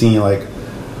because you're seeing like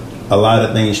a lot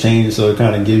of things changing. So it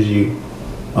kind of gives you,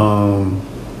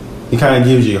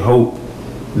 hope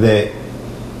that,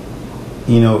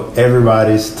 you know,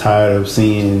 everybody's tired of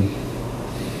seeing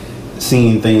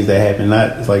things that happen.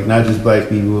 Not just black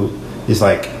people. It's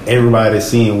like everybody's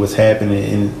seeing what's happening,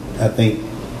 and I think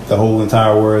the whole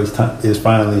entire world is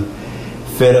finally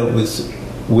fed up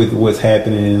with what's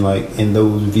happening in like in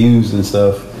those views and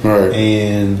stuff. Right.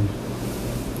 And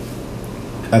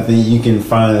I think you can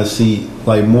finally see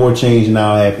like more change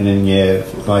now happening,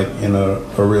 like in a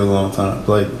real long time.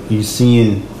 Like you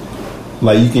seeing,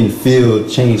 like you can feel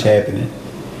change happening.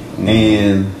 Mm-hmm.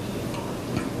 And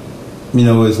you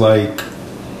know, it's like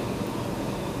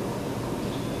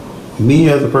me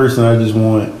as a person, I just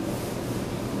want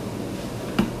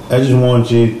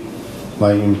you,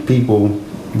 like, and people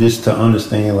just to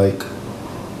understand like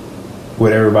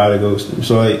what everybody goes through.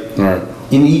 So like, right.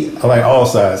 Like all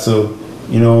sides. So,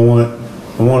 you know, I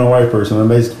want a white person, a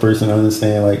basic person to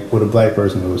understand like what a black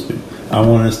person goes through. I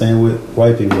want to understand what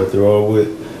white people go through, or what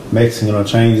Mexican or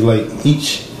Chinese. Like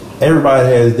everybody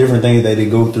has different things that they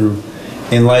go through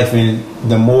in life, and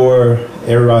the more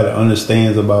everybody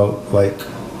understands about like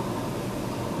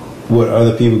what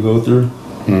other people go through,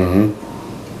 mm-hmm.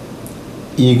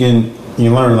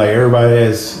 you learn like everybody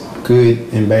has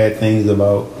good and bad things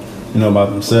about, you know, about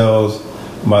themselves,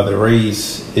 about their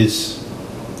race. It's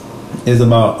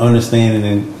about understanding,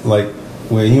 and like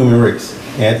we're a human race.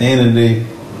 At the end of the day,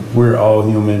 we're all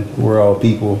human. We're all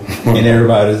people, and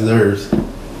everybody deserves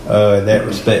that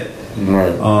respect,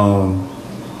 right?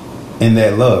 And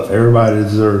that love. Everybody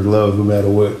deserves love, no matter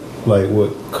what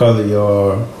color you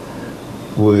are,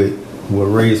 what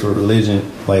race or religion.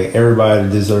 Like everybody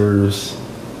deserves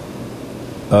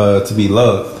to be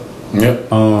loved.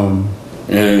 Yep. I'm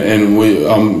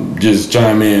just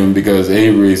chime in because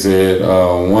Avery said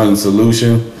one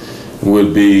solution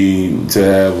would be to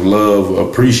have love,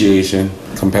 appreciation,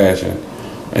 compassion,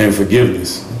 and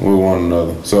forgiveness with one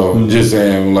another. So mm-hmm. just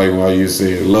saying, like while you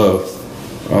said love,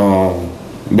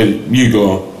 but you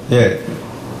go on. Yeah.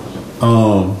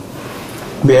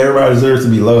 But everybody deserves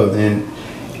to be loved, and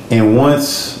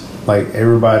once like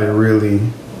everybody really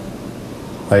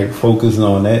like focusing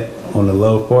on that, on the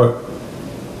love part,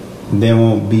 there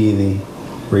won't be any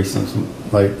racism.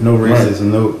 Like no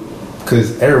racism, right. No,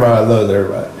 because everybody loves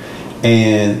everybody,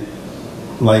 and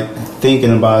like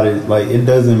thinking about it, like it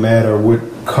doesn't matter what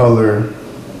color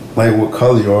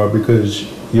you are, because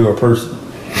you're a person.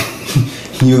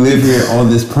 You live here on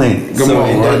this planet, so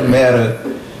it doesn't matter.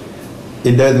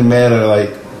 It doesn't matter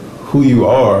like who you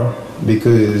are,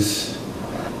 because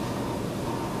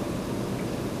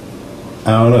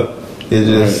I don't know. It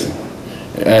just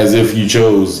as if you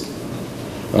chose.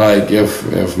 Like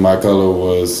if my color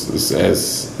was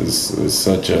as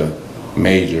such a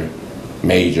major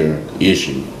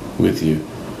issue with you,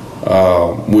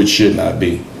 which should not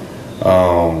be.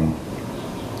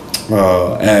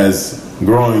 As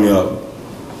growing up,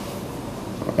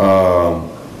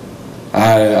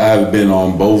 I've been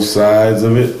on both sides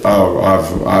of it.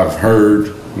 I've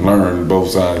learned both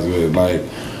sides of it. Like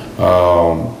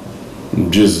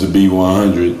just to be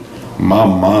 100, my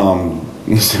mom.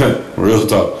 Real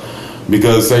talk,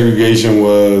 because segregation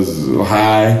was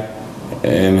high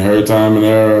in her time and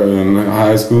era in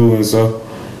high school and stuff,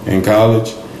 in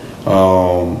college.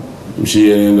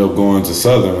 She ended up going to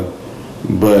Southern,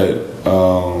 but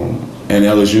and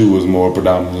LSU was more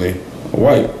predominantly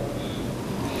white,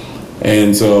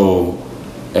 and so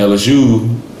LSU.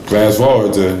 Fast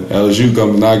forward to LSU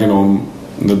comes knocking on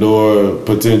the door,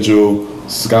 potential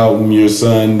scouting your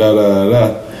son, da da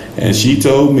da, and she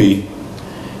told me,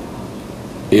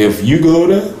 if you go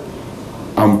there,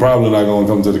 I'm probably not going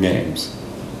to come to the games.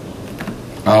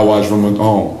 I'll watch from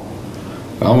home.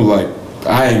 I was like,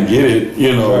 I didn't get it,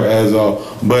 you know,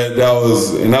 but that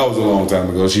was a long time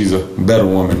ago. She's a better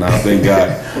woman now, thank God.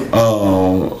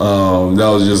 That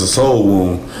was just a soul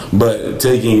wound. But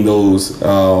taking those,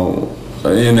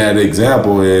 in that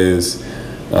example is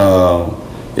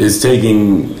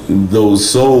taking those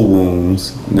soul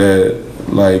wounds that,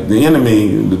 like the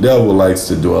enemy, the devil likes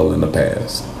to dwell in the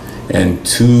past and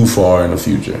too far in the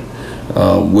future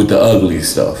with the ugly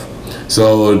stuff.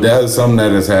 So that's something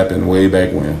that has happened way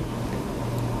back when.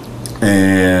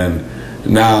 And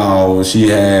now she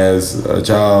has a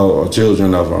child or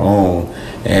children of her own,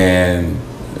 and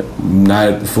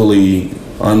not fully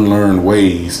unlearned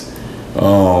ways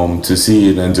to see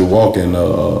it and to walk in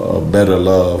a better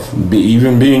love.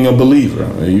 Even being a believer,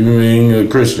 even being a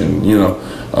Christian, you're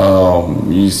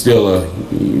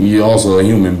also a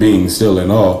human being still in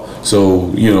all.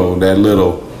 So that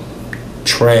little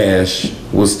trash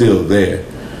was still there.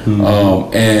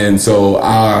 Mm-hmm. And so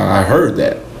I heard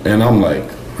that, and I'm like,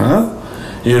 huh?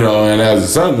 And as a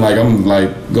son, like, I'm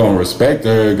like gonna respect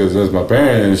her because that's my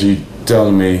parent, and she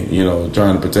telling me,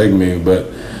 trying to protect me. But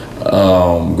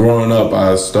growing up,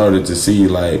 I started to see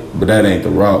like, but that ain't the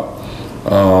route,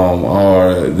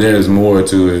 or there's more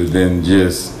to it than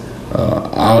just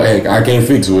I can't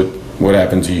fix what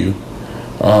happened to you.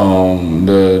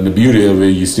 The beauty of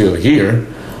it, you still here,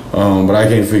 but I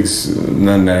can't fix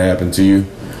nothing that happened to you.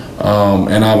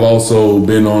 And I've also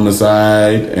been on the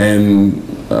side and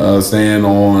stand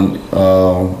on,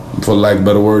 for lack of a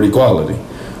better word, equality,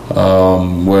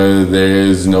 where there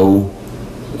is no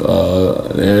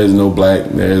black,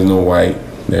 there is no white,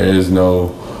 there is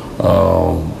no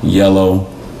yellow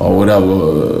or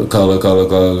whatever color.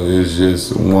 It's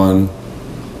just one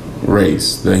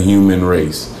race, the human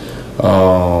race.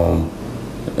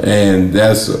 And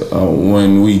that's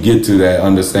when we get to that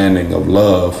understanding of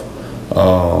love,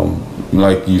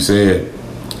 like you said,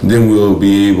 then we'll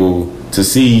be able to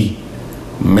see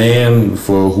man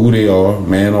for who they are,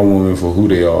 man or woman for who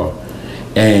they are,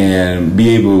 and be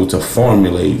able to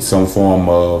formulate some form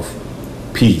of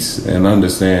peace and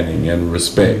understanding and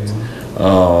respect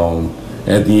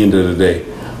at the end of the day,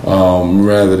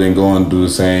 rather than going through the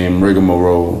same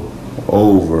rigmarole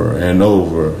over and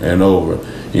over and over.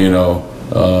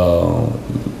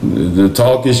 The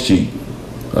talk is cheap.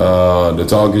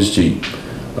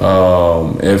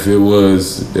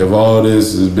 If all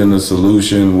this has been a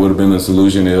solution, would have been a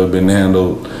solution, it would have been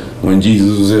handled when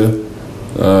Jesus was here.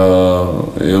 It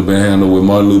would have been handled with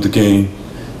Martin Luther King.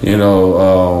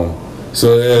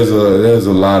 So there's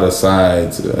a lot of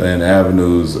sides and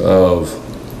avenues of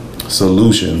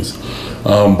solutions.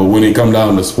 But when it comes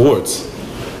down to sports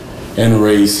and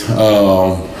race,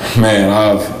 man,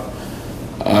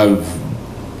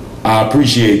 I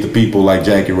appreciate the people like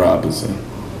Jackie Robinson.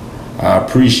 I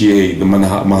appreciate the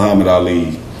Muhammad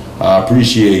Ali. I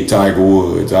appreciate Tiger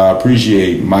Woods. I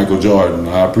appreciate Michael Jordan.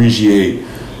 I appreciate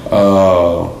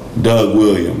Doug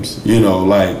Williams.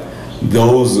 Like,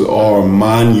 those are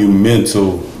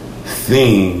monumental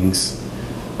things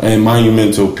and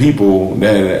monumental people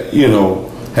that,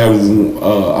 have,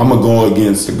 I'm a go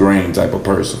against the grain type of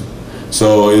person.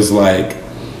 So it's like,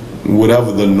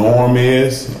 whatever the norm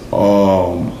is,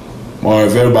 or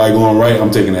if everybody going right,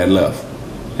 I'm taking that left.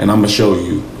 And I'm going to show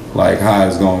you, like, how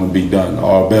it's going to be done,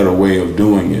 or a better way of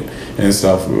doing it and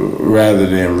stuff, rather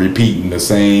than repeating the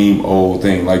same old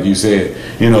thing. Like you said,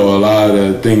 a lot of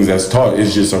the things that's taught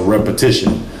is just a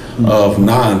repetition of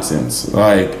nonsense.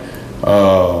 Like,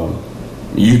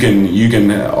 you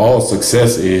can all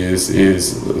success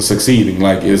is succeeding.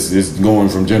 Like, it's going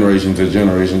from generation to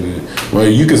generation. Well,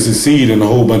 you can succeed in a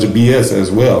whole bunch of BS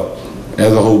as well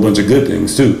as a whole bunch of good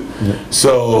things too. Yeah.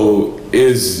 So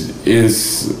it's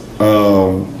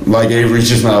like Avery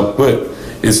just now put,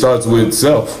 it starts with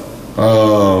self.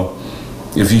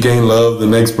 If you can't love the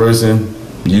next person,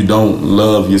 you don't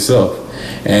love yourself.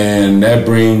 And that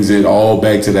brings it all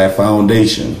back to that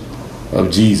foundation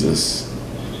of Jesus.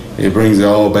 It brings it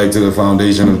all back to the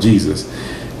foundation of Jesus.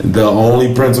 The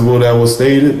only principle that was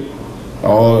stated,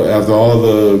 after all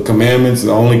the commandments,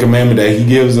 the only commandment that he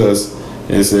gives us,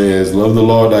 it says, love the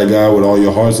Lord thy God with all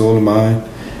your heart, soul, and mind,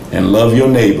 and love your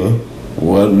neighbor.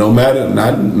 Well, no matter,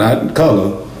 not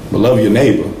color, but love your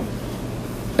neighbor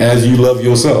as you love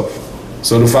yourself.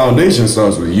 So the foundation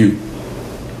starts with you.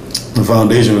 The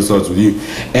foundation starts with you.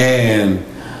 And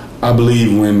I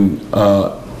believe when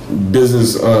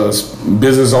business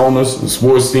owners,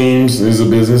 sports teams is a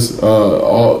business,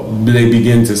 they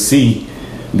begin to see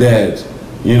that,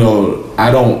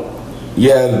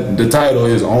 the title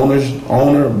is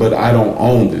owner, but I don't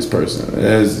own this person.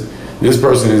 As this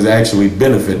person is actually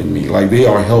benefiting me. Like, they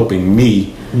are helping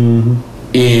me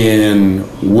in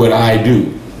what I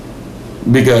do.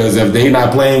 Because if they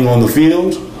not playing on the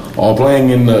field or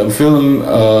playing in the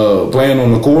playing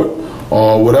on the court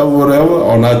or whatever,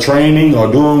 or not training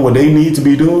or doing what they need to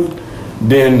be doing,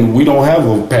 then we don't have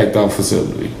a packed out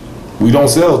facility. We don't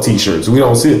sell T-shirts. We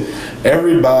don't see it.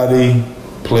 Everybody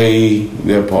play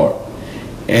their part.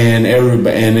 And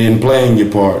in playing your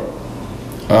part,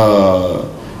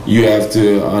 you have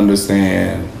to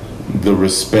understand the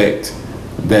respect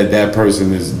that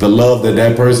person is, the love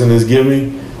that person is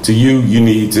giving. to you, we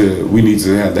need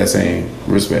to have that same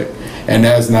respect. And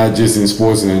that's not just in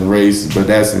sports and in race, but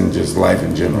that's in just life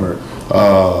in general.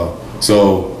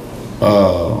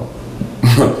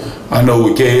 I know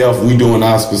with KF, we doing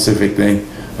our specific thing,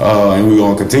 and we're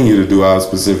going to continue to do our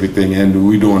specific thing, and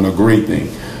we're doing a great thing.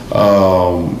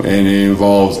 And it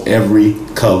involves every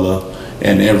color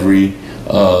and every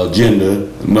gender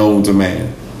known to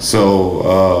man.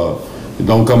 So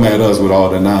don't come at us with all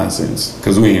the nonsense,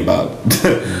 because we ain't about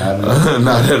it.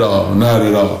 Not at all.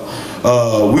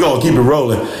 We're going to keep it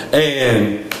rolling.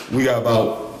 And we got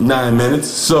about 9 minutes.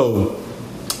 So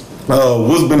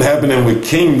what's been happening with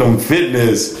Kingdom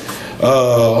Fitness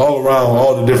all around,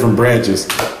 all the different branches.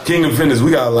 Kingdom Fitness,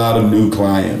 we got a lot of new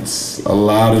clients.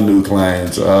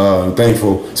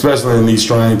 Thankful, especially in these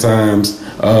trying times.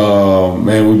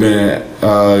 Man, we've been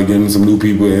getting some new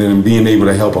people and being able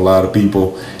to help a lot of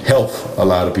people.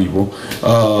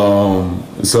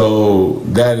 So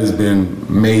that has been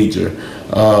major.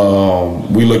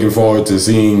 We're looking forward to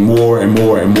seeing more and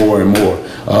more.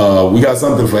 We got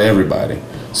something for everybody.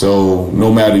 So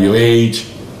no matter your age,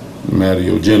 no matter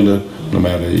your gender, no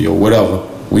matter your whatever,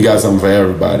 we got something for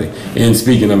everybody. And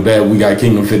speaking of that, we got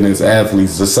Kingdom Fitness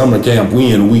Athletes. The summer camp,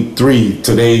 we in week 3.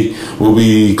 Today we'll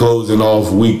be closing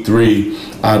off week 3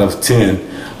 out of 10.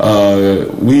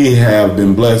 We have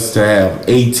been blessed to have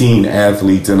 18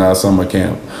 athletes in our summer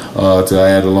camp to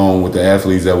add along with the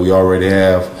athletes that we already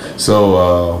have.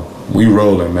 So we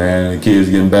rolling, man. The kids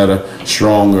getting better,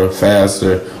 stronger,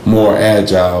 faster, more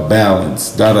agile,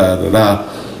 balanced,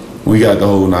 We got the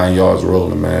whole 9 yards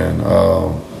rolling, man.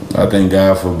 I thank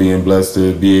God for being blessed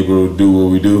to be able to do what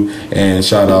we do. And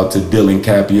shout out to Dylan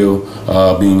Capio,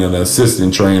 being an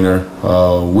assistant trainer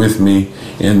with me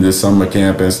in this summer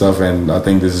camp and stuff. And I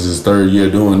think this is his 3rd year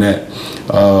doing that.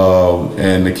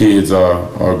 And the kids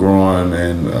are growing,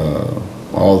 and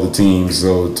all the teams,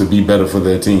 so to be better for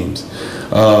their teams.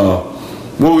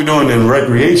 What we doing in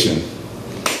recreation?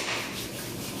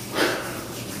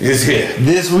 It's here.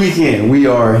 This weekend, we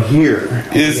are here.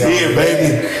 It's here,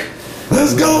 baby.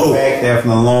 Let's go. Back after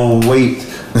a long wait.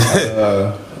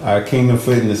 Our Kingdom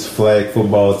Fitness flag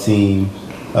football team,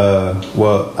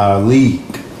 our league,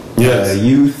 yes.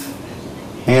 Youth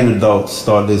and adults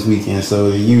start this weekend.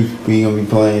 So the youth, we're going to be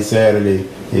playing Saturday,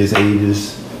 is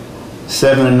ages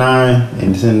 7 to 9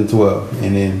 and 10 to 12.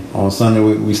 And then on Sunday,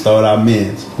 we start our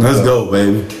men's. Let's go,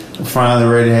 baby. We're finally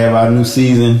ready to have our new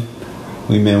season.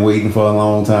 We've been waiting for a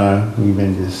long time. We've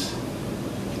been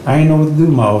I ain't know what to do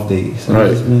my off days. So right.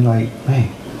 I've just been like, man.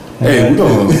 Hey,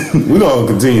 we're gonna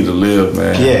continue to live,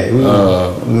 man. Yeah,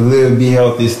 we live, be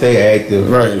healthy, stay active.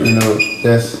 Right. You know,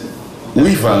 that's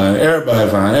we fine. Everybody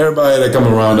fine. Everybody that come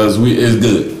around us, is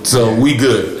good. So we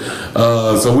good.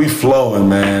 So we flowing,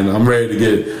 man. I'm ready to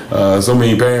get. So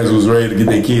many parents was ready to get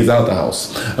their kids out the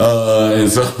house, and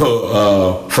so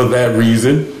for that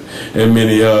reason, and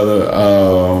many other,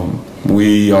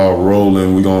 we are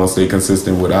rolling. We're gonna stay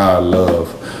consistent with our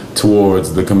love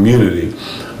towards the community.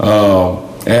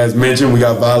 As mentioned, we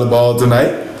got volleyball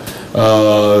tonight.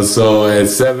 So at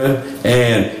 7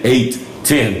 and 8,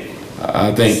 10.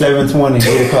 I think 7:20,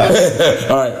 8 o'clock.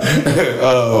 All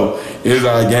right. Is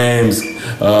our games.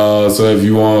 So if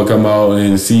you want to come out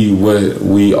and see what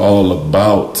we all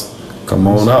about, come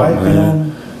on out,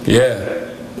 man. Yeah.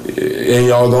 And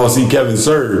y'all gonna see Kevin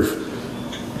serve.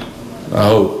 I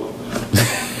hope.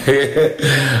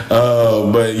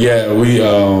 But yeah, we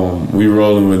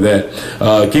rolling with that.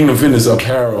 Kingdom Fitness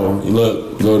Apparel.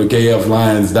 Look, go to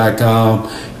kflions.com,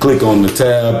 click on the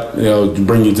tab,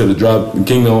 bring you to the drop.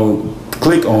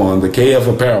 Click on the KF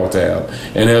Apparel tab,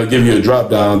 and it'll give you a drop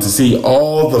down to see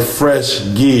all the fresh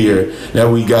gear that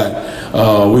we got.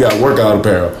 We got workout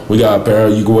apparel. We got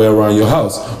apparel you can wear around your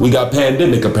house. We got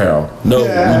pandemic apparel. No,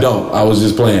 we don't. I was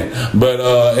just playing. But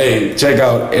hey, check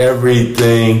out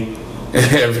everything.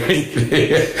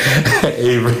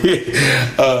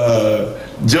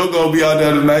 Joe gonna be out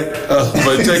there tonight,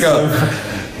 but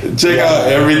check out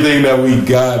everything that we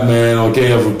got, man, on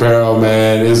KF Apparel,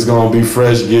 man. It's gonna be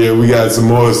fresh gear. We got some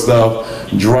more stuff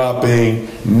dropping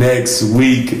next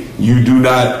week. You do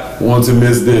not want to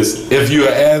miss this. If you're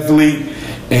an athlete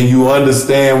and you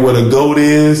understand what a GOAT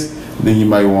is, then you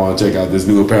might want to check out this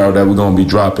new apparel that we're gonna be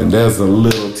dropping. That's a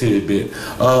little tidbit.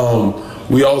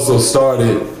 We also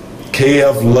started.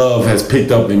 KF Love has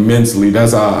picked up immensely.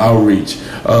 That's our outreach.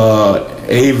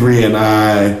 Avery and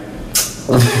I,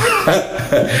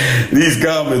 these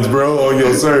comments, bro, on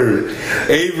your serve.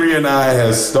 Avery and I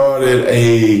have started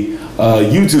a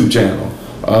YouTube channel.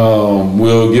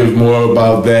 We'll give more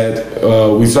about that.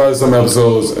 We started some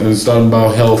episodes and starting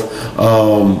about health.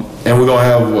 And we're going to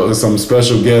have some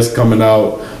special guests coming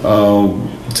out.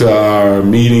 to our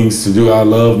meetings, to do our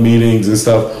love meetings and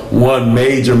stuff. One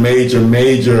major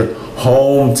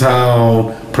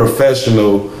hometown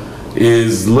professional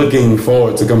is looking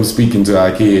forward to come speaking to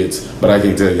our kids, but I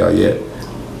can't tell y'all yet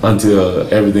until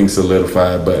everything's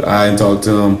solidified. But I ain't talked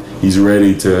to him. He's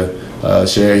ready to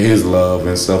share his love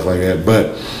and stuff like that.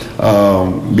 But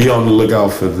be on the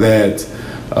lookout for that.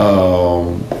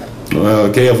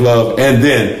 KF Love, and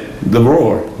then the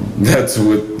Roar. That's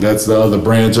the other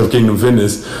branch of Kingdom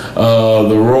Fitness.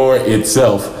 The Roar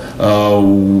itself,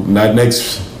 not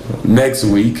next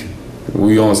week.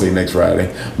 We won't say next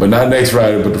Friday, but not next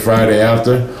Friday, but the Friday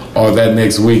after, or that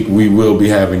next week, we will be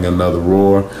having another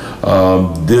Roar.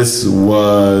 This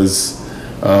was,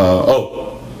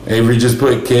 Avery just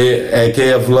put at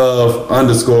KF Love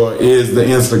 _ is the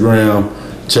Instagram.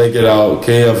 Check it out.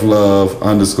 KF Love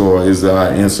 _ is our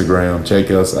Instagram.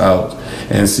 Check us out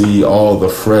and see all the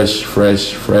fresh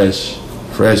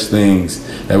things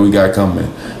that we got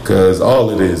coming. Because all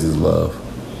it is love.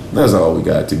 That's all we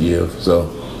got to give. So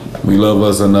we love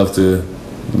us enough to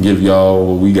give y'all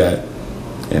what we got.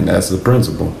 And that's the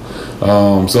principle.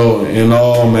 So in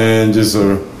all, man, just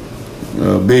a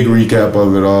big recap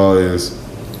of it all is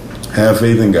have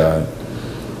faith in God.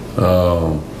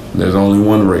 There's only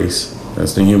one race.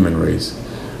 That's the human race.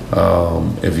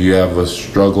 If you have a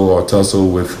struggle or tussle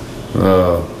with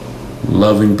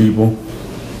loving people,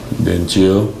 then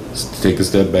chill, take a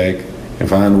step back, and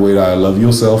find a way to love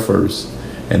yourself first,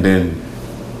 and then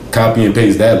copy and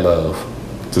paste that love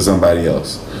to somebody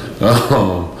else.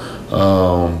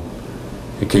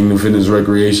 Kingdom Fitness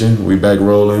Recreation, we back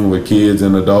rolling with kids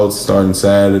and adults starting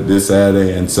this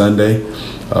Saturday and Sunday.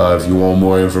 If you want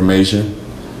more information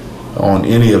on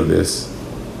any of this,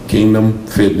 Kingdom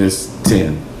Fitness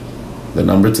 10, the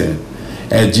number 10,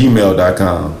 at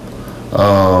gmail.com.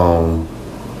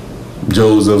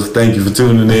 Joseph, thank you for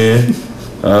tuning in.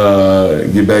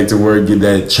 Get back to work, get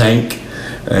that chank.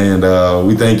 And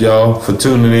we thank y'all for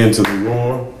tuning in to the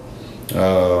Roar.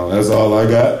 That's all I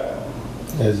got.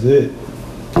 That's it.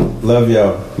 Love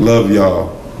y'all. Love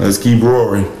y'all. Let's keep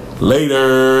roaring.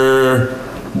 Later.